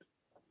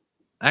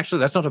 Actually,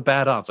 that's not a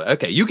bad answer.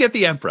 Okay, you get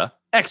the Emperor.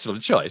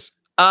 Excellent choice.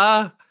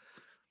 What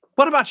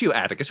about you,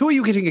 Atticus? Who are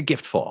you getting a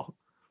gift for?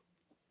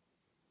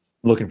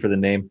 Looking for the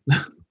name.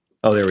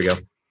 Oh, there we go.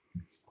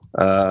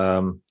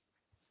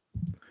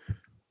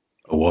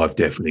 Oh, I've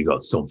definitely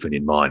got something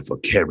in mind for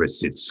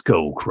Kerrisit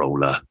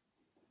Skullcrawler.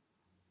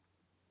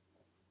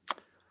 Do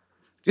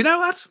you know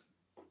what?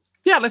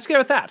 Yeah, let's go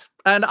with that.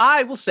 And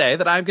I will say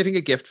that I'm getting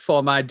a gift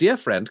for my dear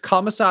friend,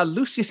 Commissar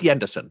Lucius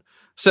Yenderson,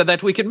 so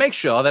that we can make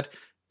sure that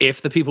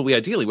if the people we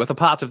are dealing with are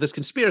part of this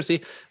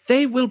conspiracy,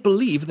 they will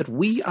believe that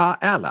we are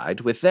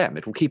allied with them.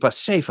 It will keep us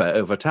safer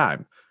over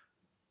time.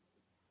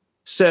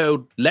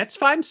 So let's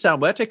find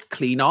somewhere to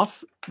clean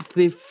off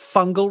the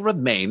fungal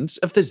remains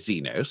of the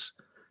Xenos,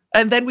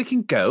 and then we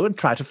can go and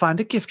try to find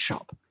a gift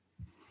shop.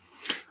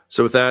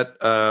 So with that,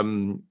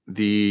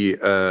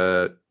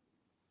 the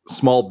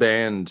small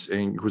band,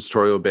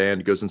 inquisitorial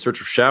band, goes in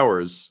search of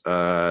showers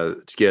to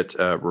get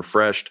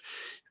refreshed.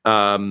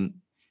 You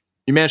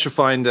manage to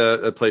find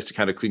a place to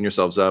kind of clean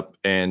yourselves up,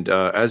 and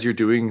as you're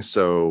doing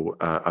so,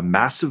 a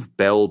massive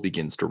bell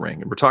begins to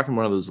ring, and we're talking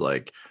one of those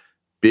like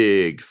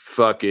big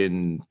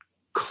fucking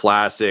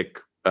classic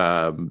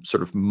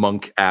sort of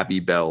monk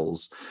abbey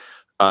bells,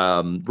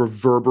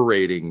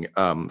 reverberating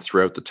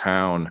throughout the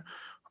town.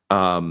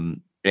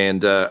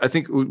 And I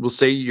think we'll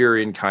say you're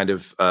in kind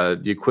of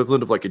the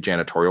equivalent of like a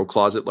janitorial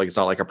closet. Like it's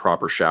not like a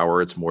proper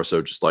shower. It's more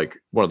so just like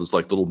one of those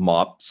like little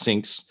mop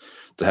sinks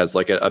that has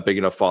like a big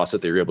enough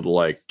faucet that you're able to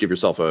like give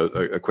yourself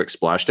a quick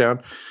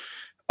splashdown.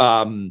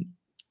 And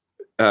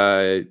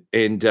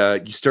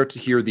you start to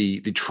hear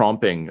the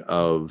tromping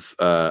of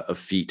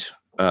feet,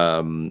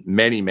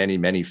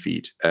 many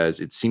feet,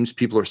 as it seems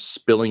people are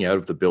spilling out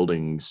of the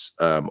buildings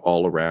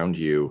all around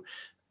you.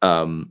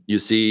 You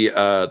see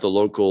the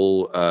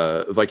local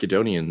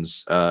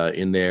Vicodonians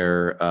in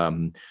their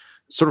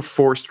sort of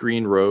forest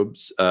green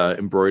robes,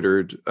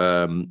 embroidered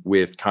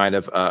with kind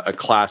of a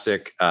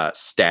classic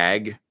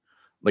stag,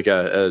 like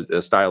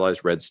a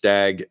stylized red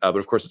stag. But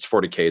of course, it's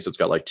 40K, so it's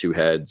got like two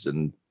heads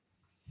and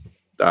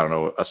I don't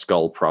know, a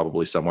skull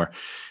probably somewhere.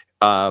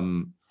 As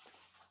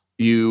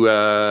you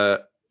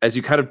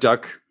kind of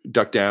duck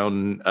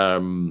down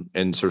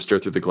and sort of stare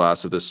through the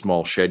glass of this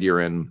small shed you're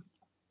in.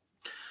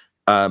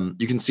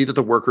 You can see that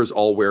the workers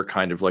all wear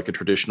kind of like a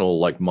traditional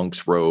like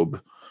monk's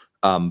robe,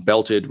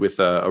 belted with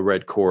a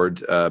red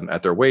cord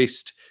at their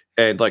waist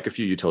and like a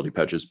few utility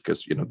pouches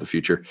because, you know, the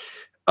future.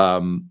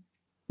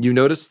 You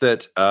notice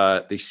that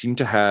they seem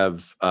to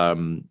have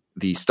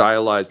the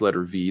stylized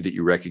letter V that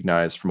you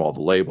recognize from all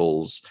the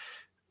labels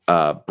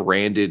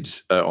branded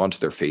onto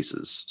their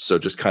faces. So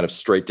just kind of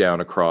straight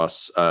down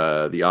across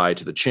the eye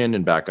to the chin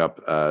and back up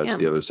to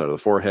the other side of the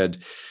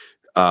forehead.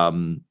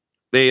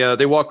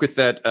 They walk with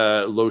that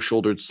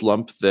low-shouldered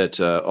slump that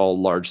all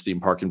large theme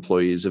park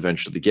employees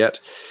eventually get.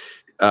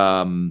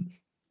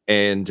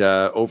 And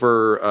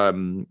over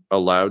a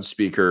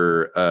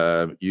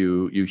loudspeaker,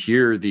 you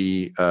hear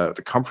the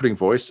comforting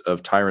voice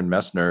of Tyron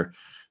Messner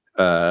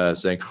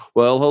saying,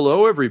 "Well,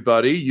 hello,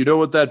 everybody. You know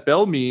what that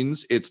bell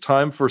means. It's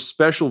time for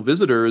special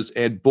visitors.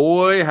 And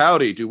boy,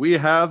 howdy, do we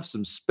have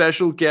some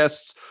special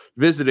guests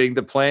visiting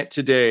the plant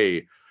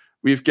today.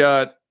 We've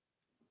got...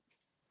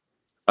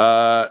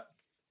 let's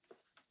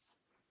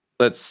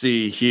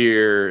see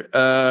here.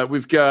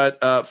 We've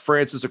got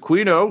Francis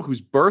Aquino,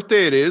 whose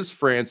birthday it is.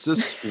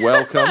 Francis,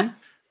 welcome.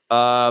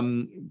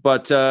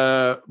 But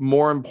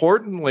more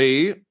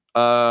importantly,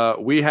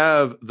 we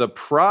have the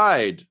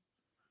pride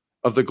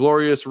of the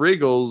glorious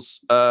Regals.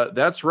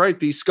 That's right,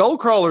 the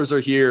Skullcrawlers are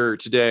here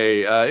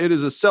today. It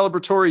is a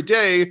celebratory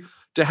day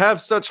to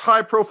have such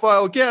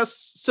high-profile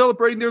guests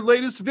celebrating their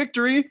latest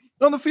victory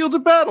on the fields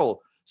of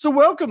battle. So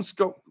welcome,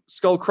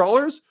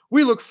 Skullcrawlers.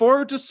 We look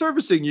forward to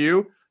servicing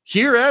you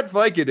here at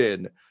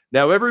Vicodin.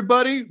 Now,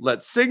 everybody,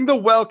 let's sing the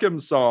welcome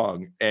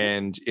song.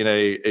 And in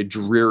a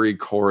dreary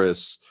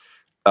chorus,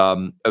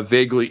 a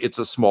vaguely "It's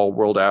a Small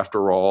World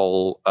After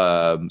All"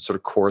 sort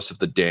of chorus of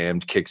the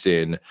damned kicks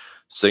in,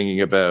 singing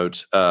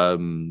about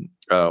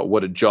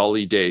what a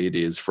jolly day it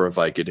is for a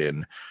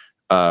Vicodin.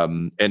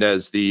 And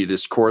as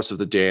this chorus of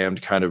the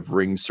damned kind of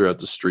rings throughout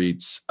the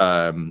streets,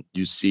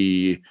 you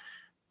see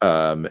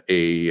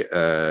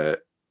a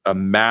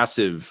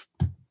massive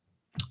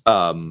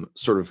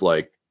sort of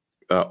like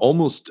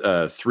almost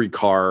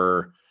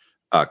 3-car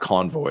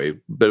convoy,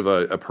 bit of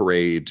a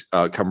parade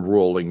come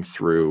rolling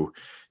through.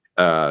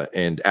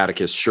 And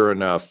Atticus, sure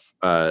enough,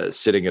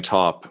 sitting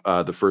atop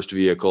the first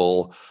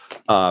vehicle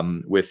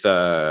with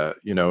a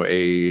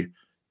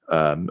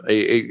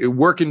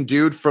working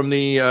dude from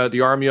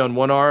the army on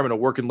one arm and a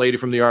working lady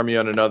from the army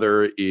on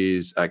another,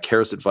 is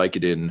Karis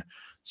Vicodin,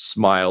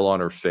 smile on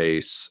her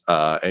face,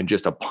 and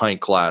just a pint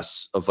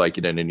glass of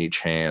Vicodin in each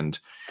hand.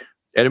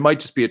 And it might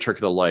just be a trick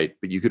of the light,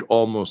 but you could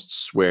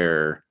almost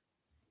swear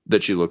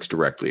that she looks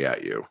directly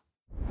at you.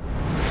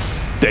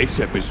 This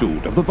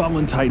episode of the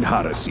Valentine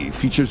Heresy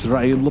features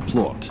Ryan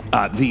LaPlante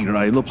at the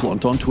Ryan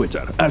LaPlante on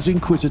Twitter as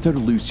Inquisitor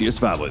Lucius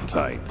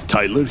Valentine,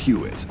 Tyler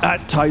Hewitt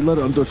at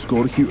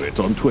Tyler_Hewitt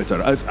on Twitter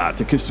as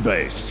Atticus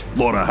Vase,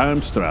 Laura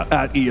Hamstra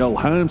at EL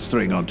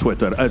Hamstring on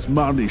Twitter as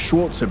Marnie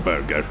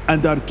Schwarzenberger,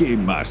 and our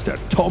Game Master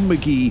Tom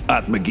McGee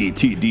at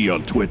McGeeTD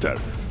on Twitter.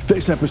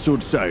 This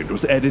episode's sound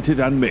was edited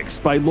and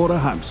mixed by Laura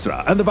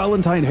Hamstra, and the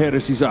Valentine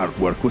Heresy's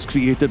artwork was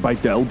created by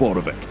Del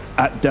Borovic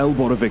at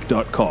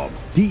delborovic.com,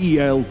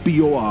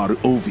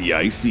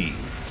 DELBOROVIC.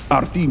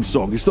 Our theme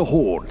song is The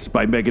Hordes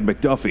by Megan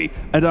McDuffie,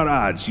 and our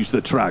ads use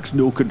the tracks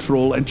No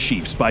Control and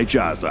Chiefs by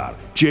Jazzar,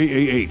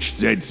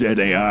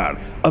 JAHZZAR,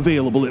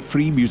 available at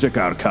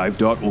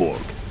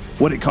freemusicarchive.org.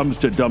 When it comes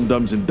to Dum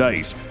Dums and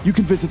Dice, you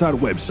can visit our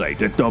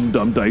website at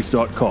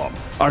dumdumdice.com.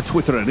 Our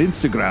Twitter and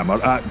Instagram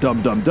are at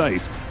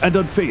dumdumdice, and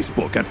on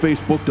Facebook at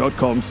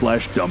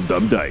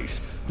facebook.com/dumdumdice.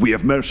 We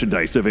have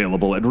merchandise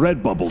available at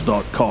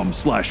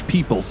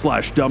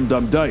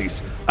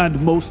redbubble.com/people/dumdumdice.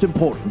 And most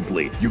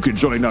importantly, you can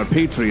join our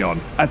Patreon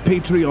at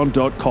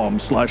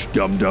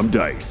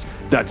patreon.com/dumdumdice.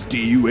 That's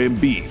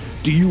DUMBDICE.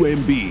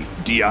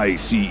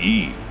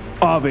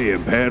 Ave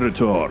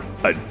Imperator,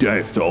 and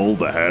death to all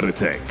the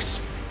heretics.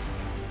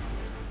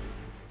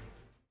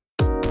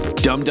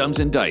 Dum Dums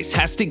and Dice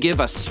has to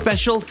give a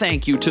special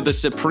thank you to the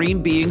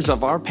supreme beings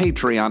of our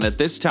Patreon at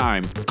this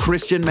time: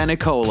 Christian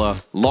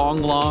Menicola,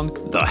 Long,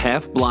 the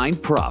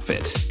Half-Blind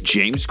Prophet,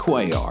 James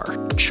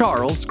Cuellar,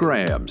 Charles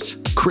Grams,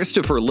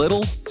 Christopher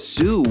Little,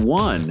 Sue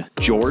One,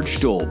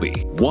 George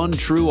Dolby, One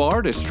True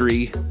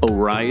Artistry,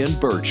 Orion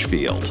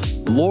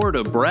Birchfield, Lord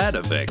of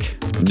Bradovic,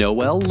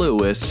 Noel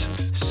Lewis,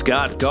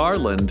 Scott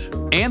Garland,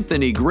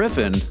 Anthony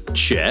Griffin,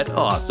 Chet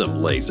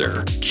Awesome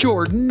Laser,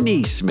 Jordan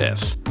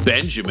Neesmith,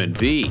 Benjamin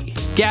V,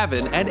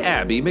 Gavin and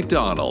Abby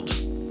McDonald,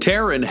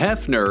 Taryn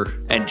Hefner,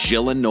 and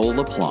Jill and Noel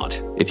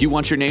LaPlante. If you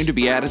want your name to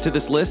be added to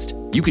this list,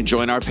 you can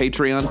join our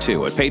Patreon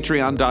too at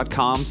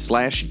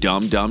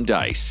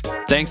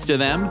patreon.com/dumdumdice. Thanks to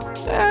them,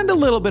 and a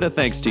little bit of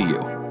thanks to you.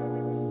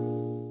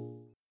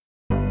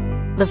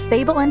 The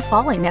Fable and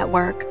Folly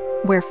Network,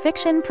 where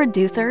fiction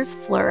producers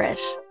flourish.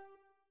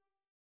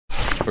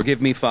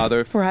 Forgive me,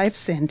 Father, for I have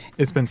sinned.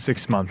 It's been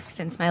 6 months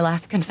since my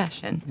last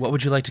confession. What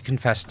would you like to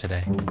confess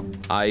today?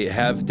 I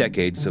have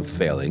decades of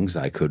failings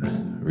I could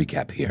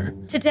recap here.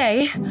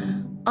 Today,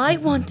 I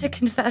want to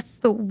confess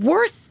the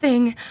worst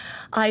thing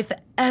I've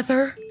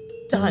ever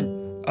done.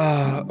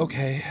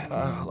 Okay.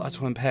 Let's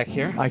unpack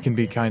here. I can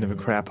be kind of a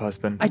crap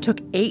husband. I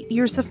took 8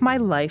 years of my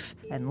life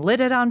and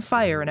lit it on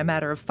fire in a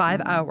matter of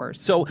 5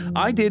 hours. So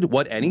I did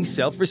what any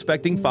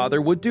self-respecting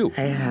father would do.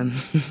 I,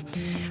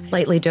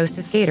 lightly dosed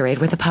his Gatorade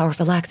with a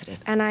powerful laxative.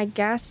 And I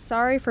guess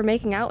sorry for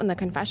making out in the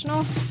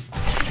confessional?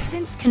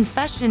 Since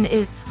confession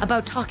is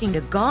about talking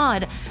to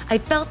God, I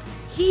felt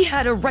he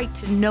had a right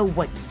to know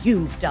what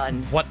you've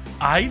done. What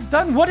I've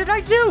done? What did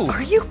I do?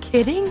 Are you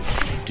kidding?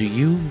 Do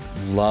you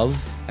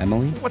love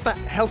Emily? What the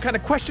hell kind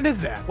of question is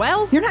that?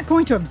 Well, you're not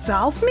going to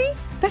absolve me?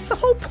 That's the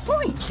whole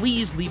point.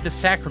 Please leave the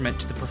sacrament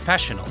to the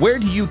professionals. Where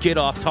do you get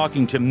off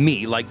talking to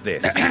me like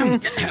this?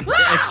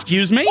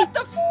 Excuse me? What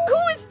the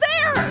who is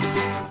there?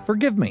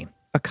 Forgive Me,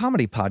 a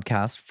comedy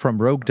podcast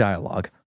from Rogue Dialogue,